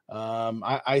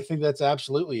 I think that's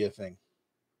absolutely a thing.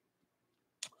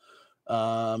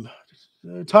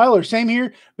 Tyler, same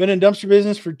here. Been in dumpster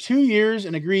business for 2 years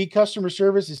and agree customer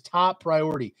service is top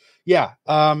priority. Yeah.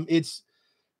 It's,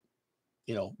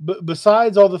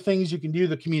 besides all the things you can do,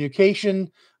 the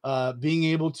communication, being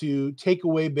able to take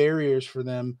away barriers for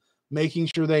them, making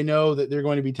sure they know that they're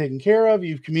going to be taken care of.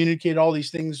 You've communicated all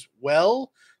these things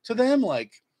well to them.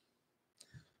 Like,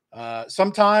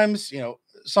 sometimes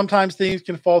things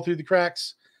can fall through the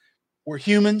cracks. We're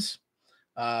humans.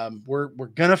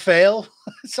 We're gonna fail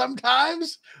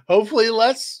sometimes, hopefully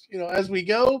less, as we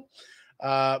go.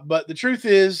 But the truth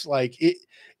is, like,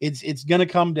 it's gonna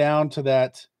come down to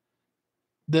that.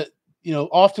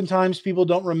 Oftentimes people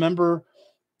don't remember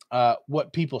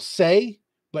what people say,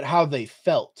 but how they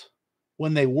felt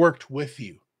when they worked with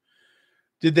you.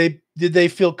 Did they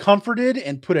feel comforted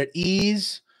and put at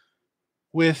ease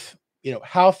with,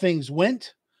 how things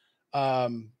went?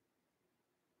 I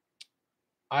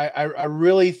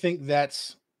really think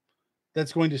that's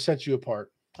going to set you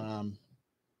apart.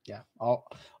 Yeah,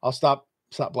 I'll stop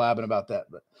blabbing about that.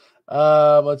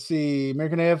 But let's see,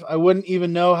 American AF. I wouldn't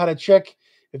even know how to check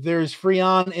if there is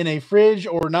Freon in a fridge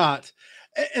or not.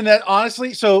 And that,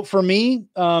 honestly, so for me,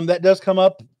 that does come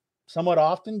up somewhat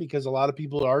often because a lot of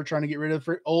people are trying to get rid of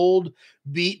old,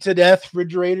 beat to death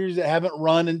refrigerators that haven't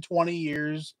run in 20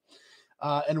 years.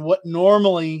 And what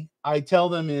normally I tell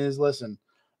them is, listen,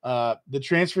 the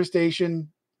transfer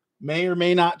station may or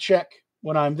may not check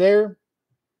when I'm there.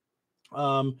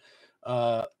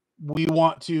 We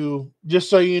want to, just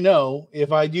so you know,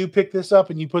 if I do pick this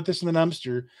up and you put this in the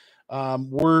dumpster,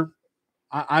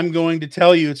 I'm going to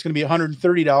tell you it's going to be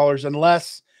 $130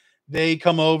 unless they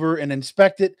come over and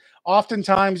inspect it.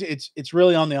 Oftentimes it's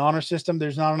really on the honor system.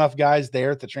 There's not enough guys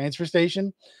there at the transfer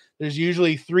station. there's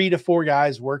usually 3 to 4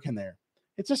 guys working there.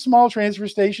 It's a small transfer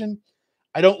station.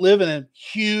 I don't live in a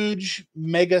huge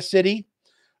mega city.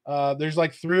 There's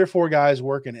like 3 or 4 guys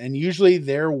working, and usually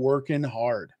they're working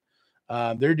hard.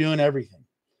 They're doing everything.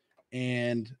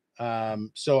 And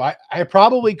so I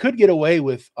probably could get away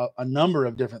with a number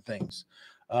of different things.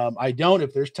 I don't.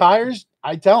 If there's tires,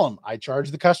 I tell them. I charge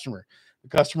the customer. The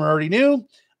customer already knew.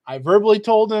 I verbally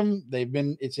told them.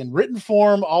 It's in written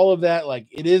form, all of that. Like,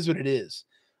 it is what it is.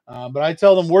 But I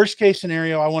tell them, worst case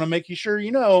scenario, I want to make you sure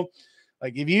you know.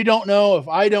 Like, if you don't know, if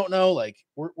I don't know, like,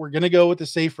 we're going to go with the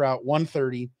safe route,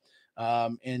 130.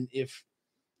 And if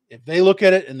they look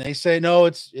at it and they say, no,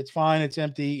 it's fine, it's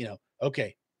empty,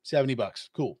 okay, $70.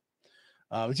 Cool.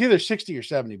 It's either 60 or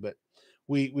 70, but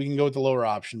we can go with the lower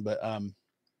option. But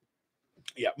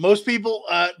yeah, most people,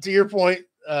 to your point,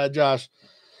 Josh,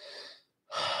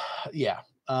 yeah.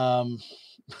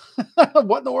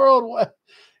 What in the world? What?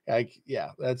 Like, yeah,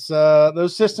 that's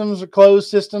those systems are closed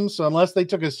systems. So unless they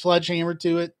took a sledgehammer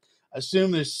to it,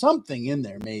 assume there's something in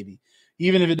there, maybe,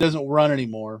 even if it doesn't run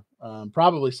anymore.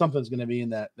 Probably something's going to be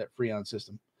in that Freon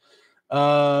system.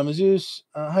 Zeus,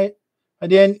 hi,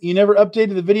 Dan. You never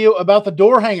updated the video about the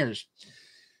door hangers.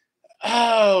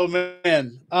 Oh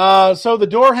man. So the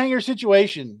door hanger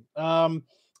situation.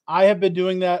 I have been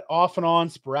doing that off and on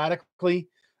sporadically.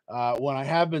 When I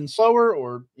have been slower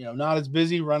or not as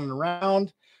busy running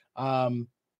around,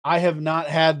 I have not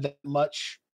had that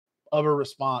much of a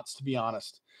response, to be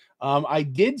honest. I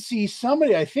did see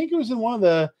somebody, I think it was in one of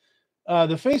the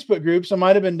Facebook groups, it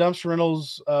might have been Dumpster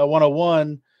Rentals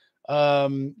 101,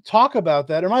 talk about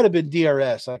that. It might have been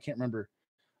DRS, I can't remember.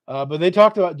 But they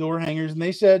talked about door hangers, and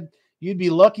they said you'd be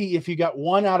lucky if you got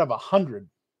 1 out of 100.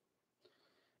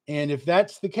 And if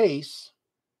that's the case,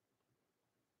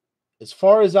 as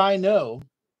far as I know,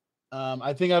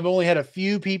 I think I've only had a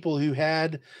few people who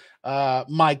had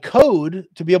my code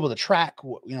to be able to track,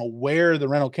 where the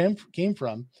rental came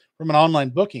from an online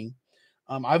booking.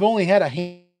 I've only had a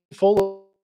handful of,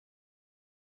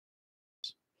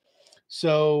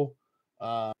 so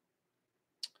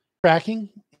tracking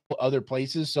other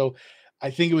places. So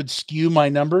I think it would skew my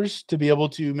numbers to be able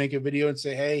to make a video and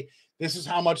say, hey, this is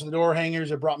how much the door hangers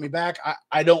have brought me back.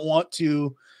 I don't want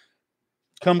to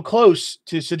come close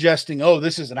to suggesting, oh,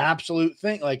 this is an absolute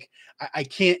thing. Like, I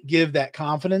can't give that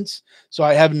confidence. So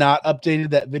I have not updated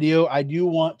that video. I do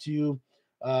want to,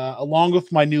 along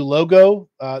with my new logo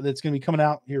that's going to be coming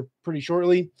out here pretty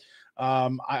shortly,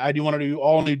 I do want to do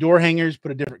all new door hangers,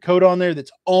 put a different code on there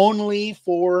that's only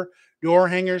for door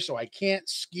hangers, so I can't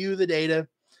skew the data.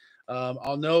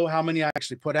 I'll know how many I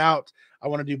actually put out. I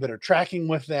want to do better tracking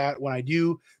with that when I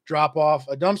do drop off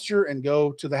a dumpster and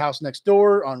go to the house next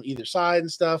door on either side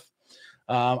and stuff.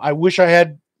 I wish I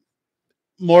had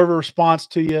more of a response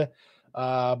to you,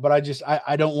 but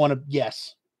I don't want to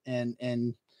guess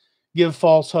and give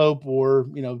false hope or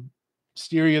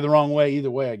steer you the wrong way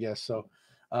either way, I guess. So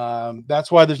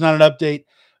that's why there's not an update.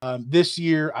 This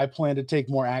year I plan to take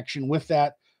more action with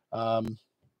that.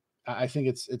 I think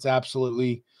it's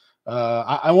absolutely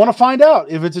I want to find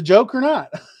out if it's a joke or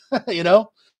not.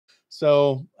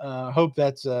 So hope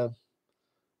that's a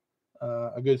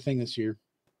good thing this year.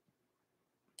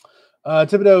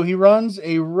 Thibodeau, he runs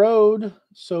a road,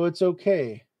 so it's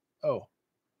okay. Oh,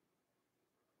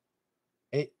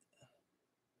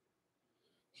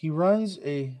 he runs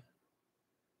a.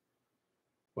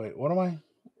 Wait, what am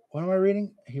I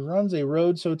reading? He runs a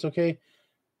road, so it's okay.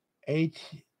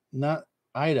 Not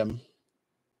item.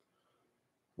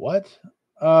 What?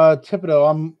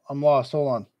 Thibodeau, I'm lost. Hold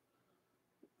on.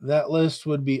 That list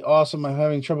would be awesome. I'm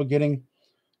having trouble getting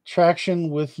traction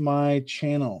with my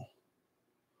channel.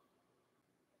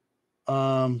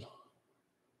 Did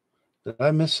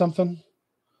I miss something?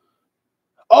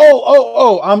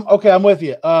 I'm okay. I'm with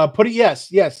you. Put it.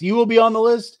 Yes. You will be on the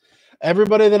list.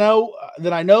 Everybody that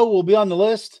I know will be on the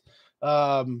list.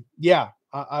 Yeah,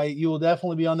 you will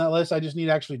definitely be on that list. I just need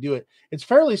to actually do it. It's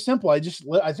fairly simple. I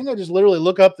think I just literally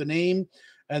look up the name,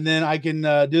 and then I can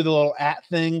do the little @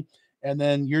 thing, and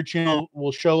then your channel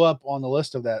will show up on the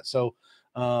list of that. So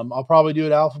I'll probably do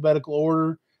it alphabetical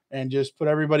order and just put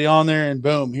everybody on there, and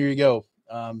boom, here you go.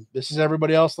 This is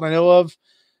everybody else that I know of.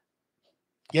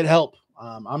 Get help.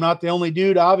 I'm not the only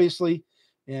dude, obviously,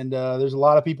 and there's a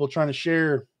lot of people trying to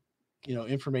share,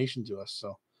 information to us.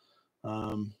 So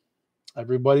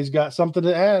everybody's got something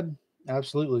to add.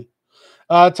 Absolutely.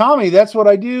 Tommy, that's what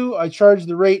I do. I charge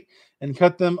the rate and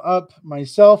cut them up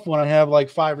myself when I have like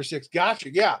 5 or 6.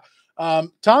 Gotcha. Yeah.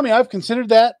 Tommy, I've considered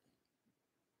that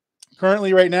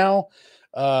currently right now.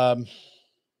 It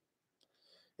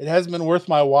hasn't been worth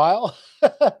my while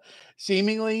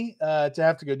seemingly to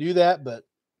have to go do that, but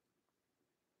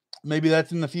maybe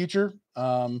that's in the future.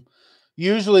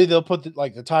 Usually they'll put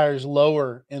the tires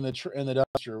lower in the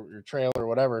dumpster or trailer or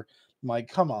whatever. I'm like,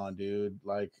 come on, dude.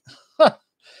 Like,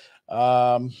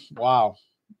 wow,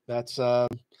 that's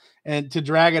and to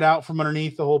drag it out from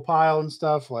underneath the whole pile and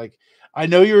stuff. Like, I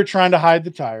know you were trying to hide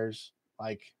the tires.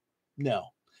 Like, no,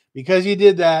 because you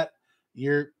did that,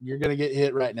 you're gonna get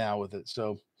hit right now with it.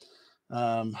 So,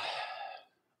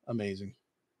 amazing.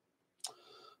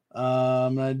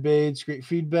 Ed Bates, great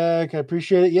feedback. I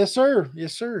appreciate it. Yes, sir.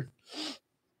 Yes, sir.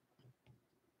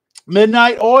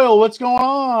 Midnight Oil, what's going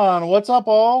on? What's up,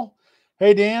 all?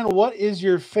 Hey, Dan, what is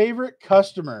your favorite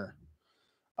customer?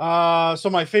 So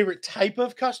my favorite type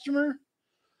of customer?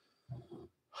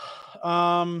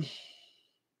 I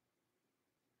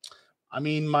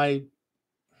mean,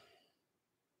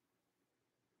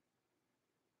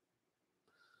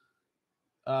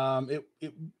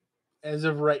 it as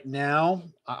of right now,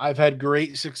 I've had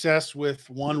great success with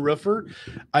one roofer.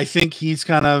 I think he's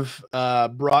kind of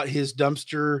brought his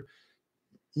dumpster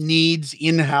needs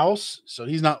in-house, so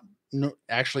he's not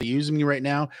actually using me right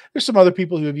now. There's some other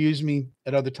people who have used me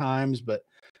at other times, but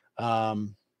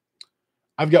I've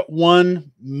got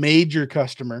one major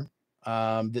customer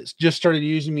that's just started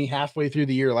using me halfway through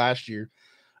the year last year.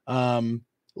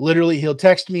 Literally, he'll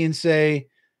text me and say,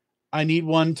 I need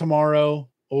one tomorrow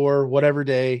or whatever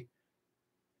day,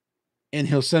 and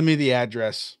he'll send me the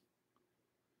address,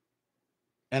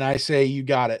 and I say, you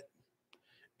got it.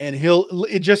 And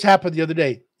it just happened the other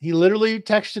day. He literally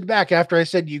texted back after I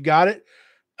said, you got it.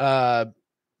 I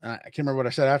can't remember what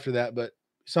I said after that, but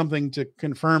something to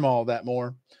confirm all that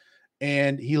more.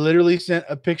 And he literally sent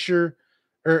a picture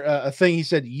or a thing. He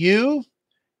said, you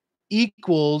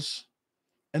equals,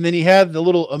 and then he had the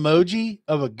little emoji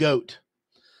of a goat.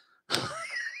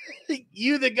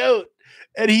 You the goat.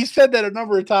 And he said that a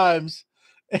number of times.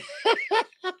 And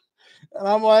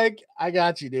I'm like, I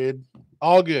got you, dude.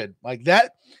 All good. Like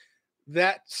that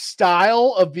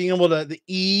style of being able to, the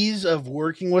ease of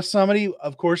working with somebody,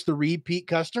 of course, the repeat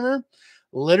customer,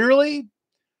 literally,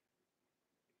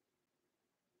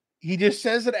 he just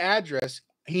says an address.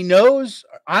 He knows,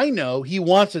 I know he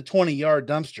wants a 20-yard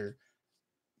dumpster.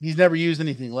 He's never used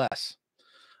anything less.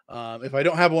 If I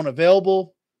don't have one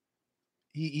available,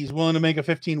 he's willing to make a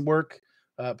 15 work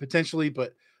potentially,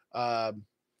 but I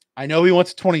know he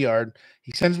wants a 20-yard.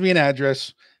 He sends me an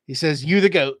address. He says, you the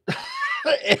goat.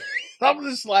 I'm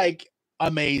just like,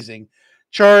 amazing.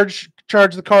 Charge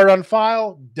the card on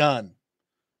file. Done.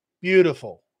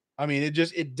 Beautiful. I mean,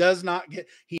 it does not get,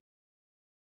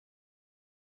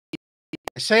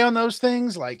 say on those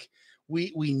things, like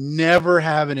we never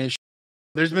have an issue.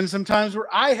 There's been some times where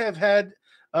I have had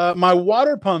my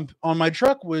water pump on my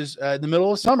truck was in the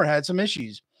middle of summer, had some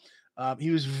issues.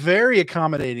 He was very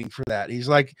accommodating for that. He's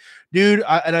like, dude,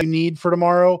 I need for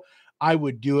tomorrow, I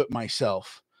would do it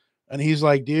myself. And he's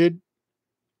like, dude,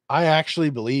 I actually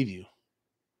believe you.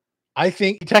 I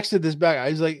think he texted this back. I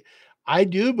was like, I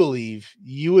do believe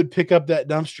you would pick up that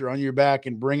dumpster on your back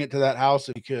and bring it to that house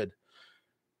if you could.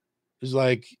 He's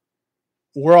like,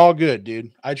 we're all good,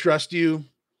 dude. I trust you.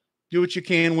 Do what you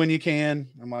can when you can.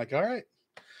 I'm like, all right.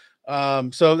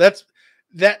 So that's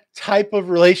that type of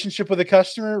relationship with a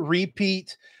customer.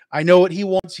 Repeat. I know what he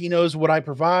wants. He knows what I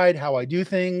provide, how I do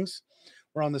things.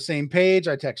 We're on the same page.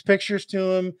 I text pictures to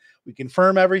him. We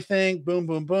confirm everything. Boom,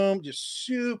 boom, boom. Just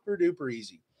super duper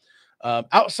easy.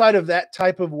 Outside of that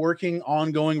type of working,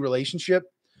 ongoing relationship,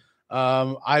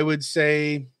 I would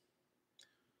say,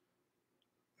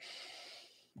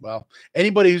 well,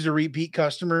 anybody who's a repeat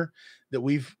customer that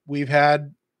we've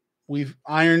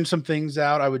ironed some things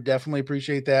out, I would definitely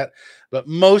appreciate that. But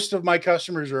most of my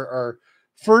customers are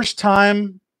first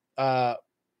time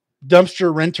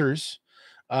dumpster renters.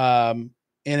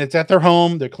 And it's at their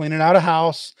home. They're cleaning out a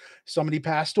house. Somebody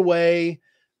passed away,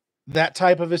 that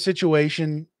type of a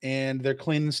situation, and they're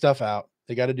cleaning stuff out.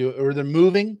 They got to do it, or they're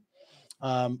moving.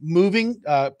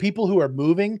 People who are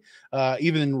moving,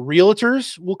 even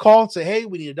realtors will call and say, hey,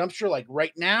 we need a dumpster like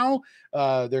right now.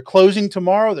 They're closing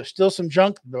tomorrow. There's still some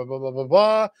junk, blah, blah, blah, blah,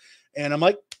 blah. And I'm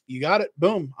like, you got it.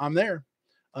 Boom. I'm there.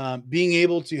 Being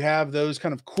able to have those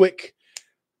kind of quick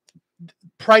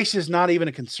price is not even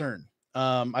a concern.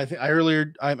 I think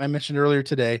I mentioned earlier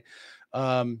today,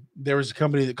 there was a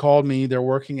company that called me. They're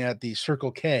working at the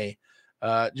Circle K,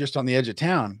 just on the edge of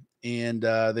town. And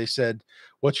they said,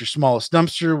 what's your smallest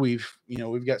dumpster?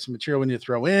 We've got some material we need to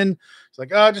throw in. It's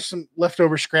like, oh, just some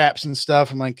leftover scraps and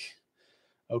stuff. I'm like,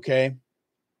 okay,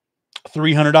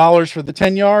 $300 for the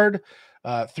 10-yard,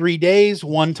 3 days,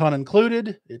 1 ton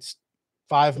included. It's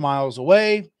 5 miles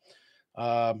away.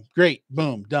 Great.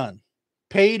 Boom. Done.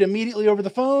 Paid immediately over the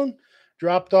phone,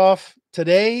 dropped off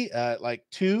today at like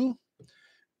 2,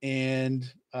 and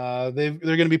they're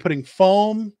going to be putting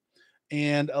foam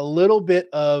and a little bit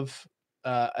of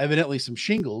evidently some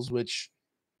shingles, which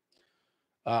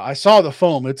I saw the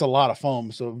foam. It's a lot of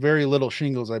foam, so very little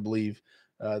shingles, I believe.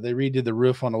 They redid the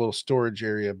roof on a little storage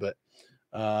area, but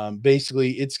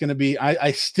basically it's going to be,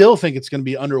 I still think it's going to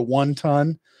be under 1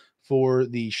 ton for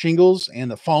the shingles and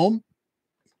the foam.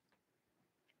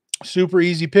 Super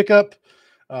easy pickup.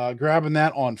 Grabbing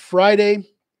that on Friday,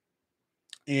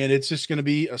 and it's just going to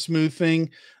be a smooth thing.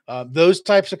 Those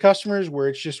types of customers where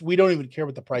it's just, we don't even care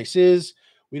what the price is.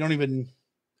 We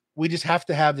just have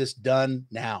to have this done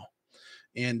now.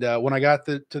 And when I got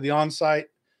to the on-site,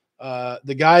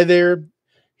 the guy there,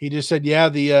 he just said, yeah,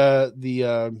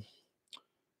 the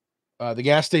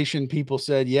gas station people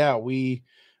said, yeah,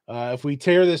 if we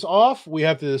tear this off, we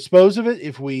have to dispose of it.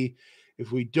 If we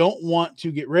don't want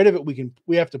to get rid of it,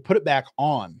 we have to put it back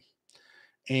on.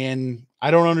 And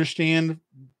I don't understand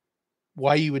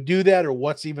why you would do that or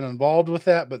what's even involved with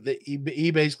that. But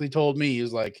he basically told me, he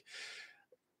was like,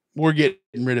 we're getting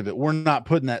rid of it. We're not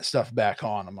putting that stuff back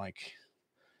on. I'm like,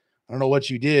 I don't know what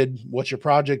you did, what your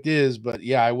project is, but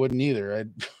yeah, I wouldn't either.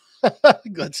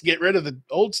 Let's get rid of the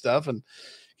old stuff and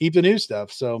keep the new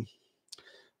stuff. So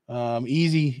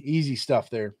easy stuff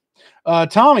there.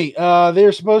 Tommy,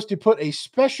 they're supposed to put a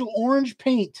special orange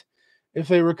paint if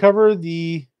they recover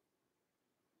the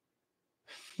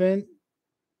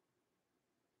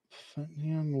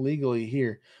legally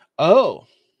here. Oh,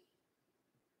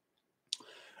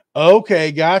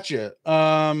 okay, gotcha.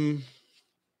 The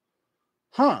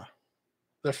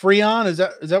Freon, is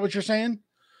that what you're saying?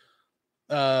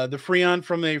 The Freon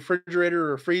from a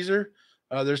refrigerator or freezer,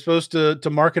 they're supposed to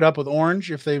mark it up with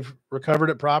orange if they've recovered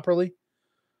it properly.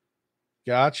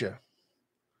 Gotcha.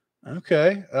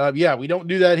 Okay. Yeah, we don't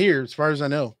do that here as far as I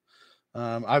know.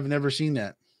 I've never seen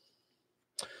that.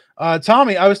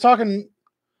 Tommy, I was talking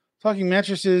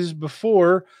mattresses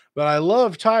before, but I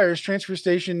love tires. Transfer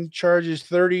station charges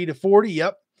 30 to 40.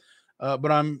 Yep.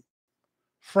 But I'm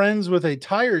friends with a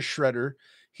tire shredder.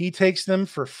 He takes them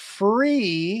for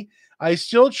free. I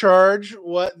still charge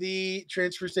what the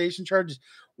transfer station charges.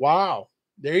 Wow.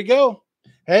 There you go.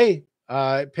 Hey,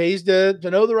 it pays to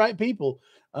know the right people.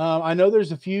 I know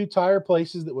there's a few tire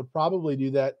places that would probably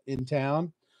do that in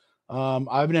town.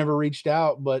 I've never reached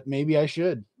out, but maybe I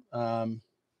should.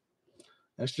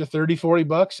 Extra 30, 40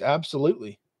 bucks.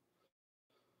 Absolutely.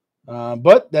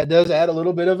 But that does add a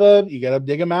little bit of you got to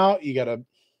dig them out. You got to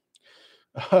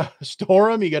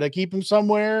store them. You got to keep them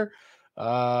somewhere.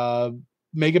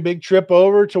 Make a big trip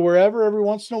over to wherever every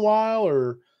once in a while,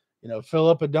 or, fill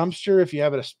up a dumpster if you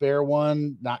have a spare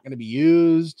one, not going to be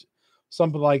used,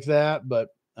 something like that. But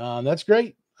that's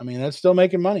great. I mean, that's still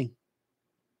making money.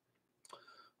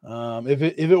 If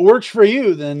it works for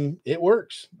you, then it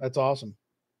works. That's awesome,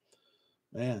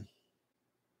 man.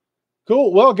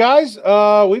 Cool. Well, guys,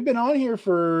 we've been on here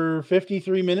for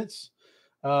 53 minutes.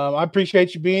 I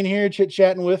appreciate you being here,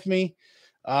 chit-chatting with me.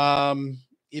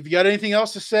 If you got anything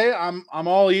else to say, I'm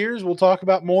all ears. We'll talk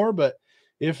about more, but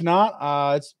if not,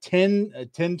 it's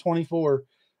 10:24.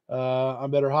 I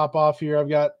better hop off here. I've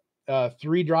got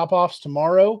 3 drop-offs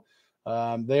tomorrow.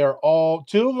 They are all,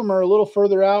 2 of them are a little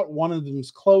further out. One of them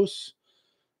is close,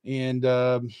 and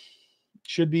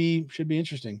should be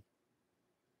interesting.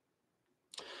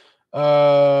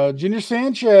 Junior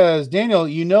Sanchez, Daniel,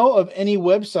 you know of any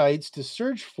websites to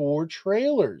search for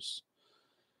trailers?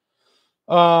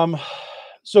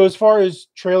 So as far as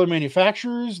trailer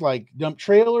manufacturers, like dump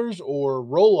trailers or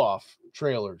roll-off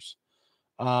trailers,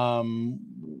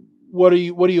 what are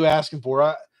you asking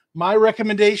for? My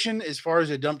recommendation, as far as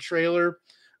a dump trailer,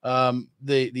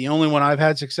 the only one I've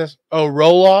had success. Oh,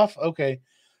 roll-off. Okay.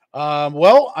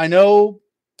 Well, I know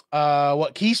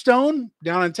Keystone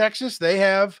down in Texas, they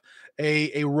have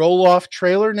a roll-off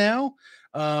trailer now.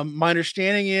 My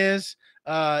understanding is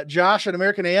Josh at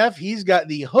American AF, he's got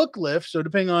the hook lift. So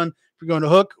depending on if you're going to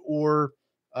hook or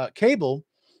cable,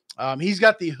 he's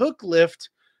got the hook lift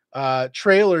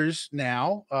trailers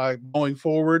now going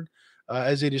forward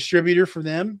as a distributor for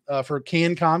them for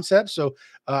can concepts. So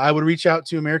I would reach out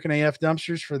to American AF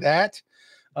Dumpsters for that.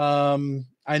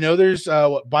 I know there's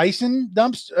Bison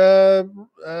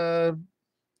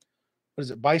what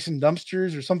is it? Bison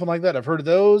Dumpsters or something like that. I've heard of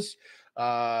those.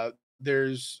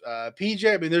 There's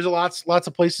PJ. I mean, there's lots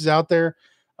of places out there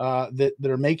that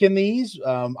are making these.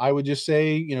 I would just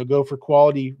say, go for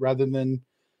quality rather than,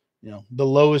 the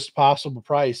lowest possible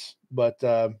price. But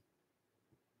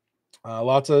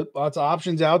lots of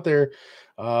options out there.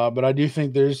 But I do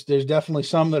think there's definitely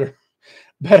some that are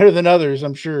better than others,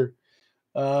 I'm sure.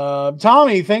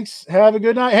 Tommy, thanks. Have a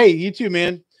good night. Hey, you too,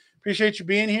 man. appreciate you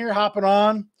being here, hopping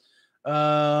on.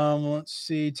 Let's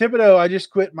see. Thibodeau, I just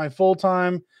quit my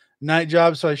full-time night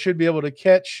job, so I should be able to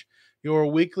catch your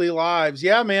weekly lives.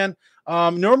 Yeah, man.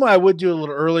 Normally I would do a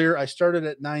little earlier. I started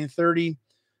at 9:30.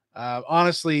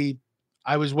 Honestly,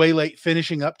 I was way late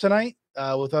finishing up tonight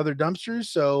with other dumpsters,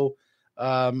 so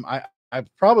I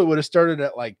probably would have started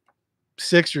at like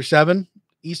 6 or 7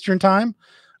 Eastern time,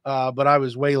 but I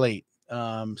was way late.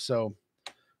 Yeah,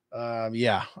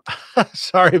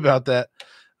 sorry about that.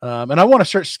 And I want to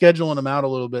start scheduling them out a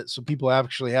little bit so people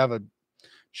actually have a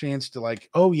chance to like,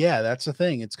 oh yeah, that's a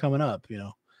thing. It's coming up,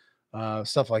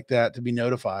 stuff like that to be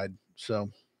notified. So,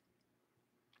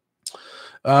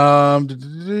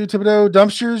 Thibodeau,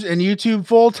 dumpsters and YouTube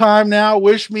full time now.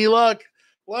 Wish me luck.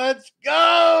 Let's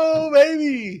go,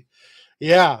 baby.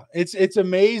 Yeah, it's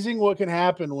amazing what can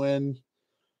happen when,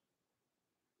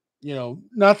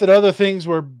 not that other things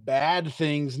were bad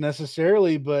things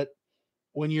necessarily, but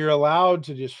when you're allowed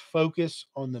to just focus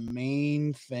on the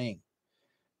main thing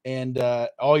and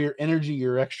all your energy,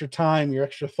 your extra time, your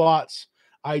extra thoughts,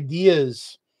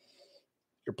 ideas,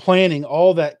 your planning,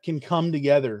 all that can come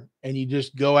together and you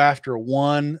just go after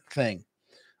one thing.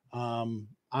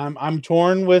 I'm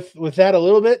torn with that a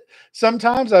little bit.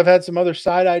 Sometimes I've had some other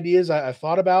side ideas I've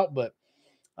thought about, but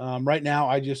right now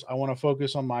I want to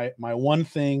focus on my one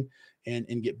thing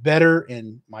and get better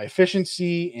in my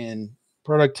efficiency and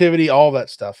productivity, all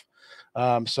that stuff.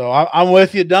 So I'm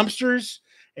with you, dumpsters,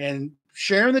 and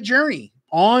sharing the journey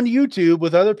on YouTube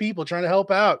with other people, trying to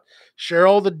help out, share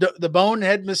all the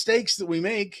bonehead mistakes that we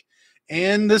make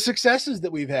and the successes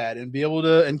that we've had, and be able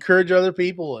to encourage other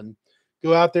people and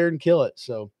go out there and kill it.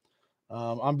 So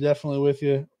I'm definitely with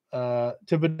you,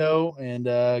 Thibodeau,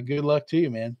 and good luck to you,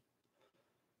 man.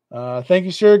 Thank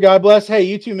you, sir. God bless. Hey,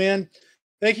 you too, man.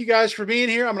 Thank you guys for being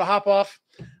here. I'm going to hop off.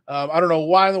 I don't know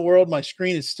why in the world my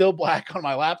screen is still black on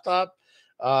my laptop.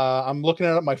 I'm looking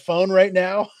at it on my phone right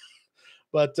now,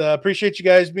 but appreciate you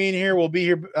guys being here. We'll be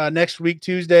here next week,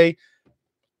 Tuesday,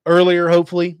 earlier,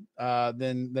 hopefully,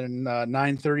 than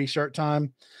 9:30 start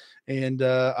time. And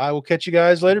I will catch you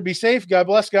guys later. Be safe. God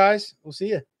bless, guys. We'll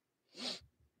see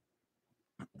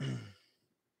you.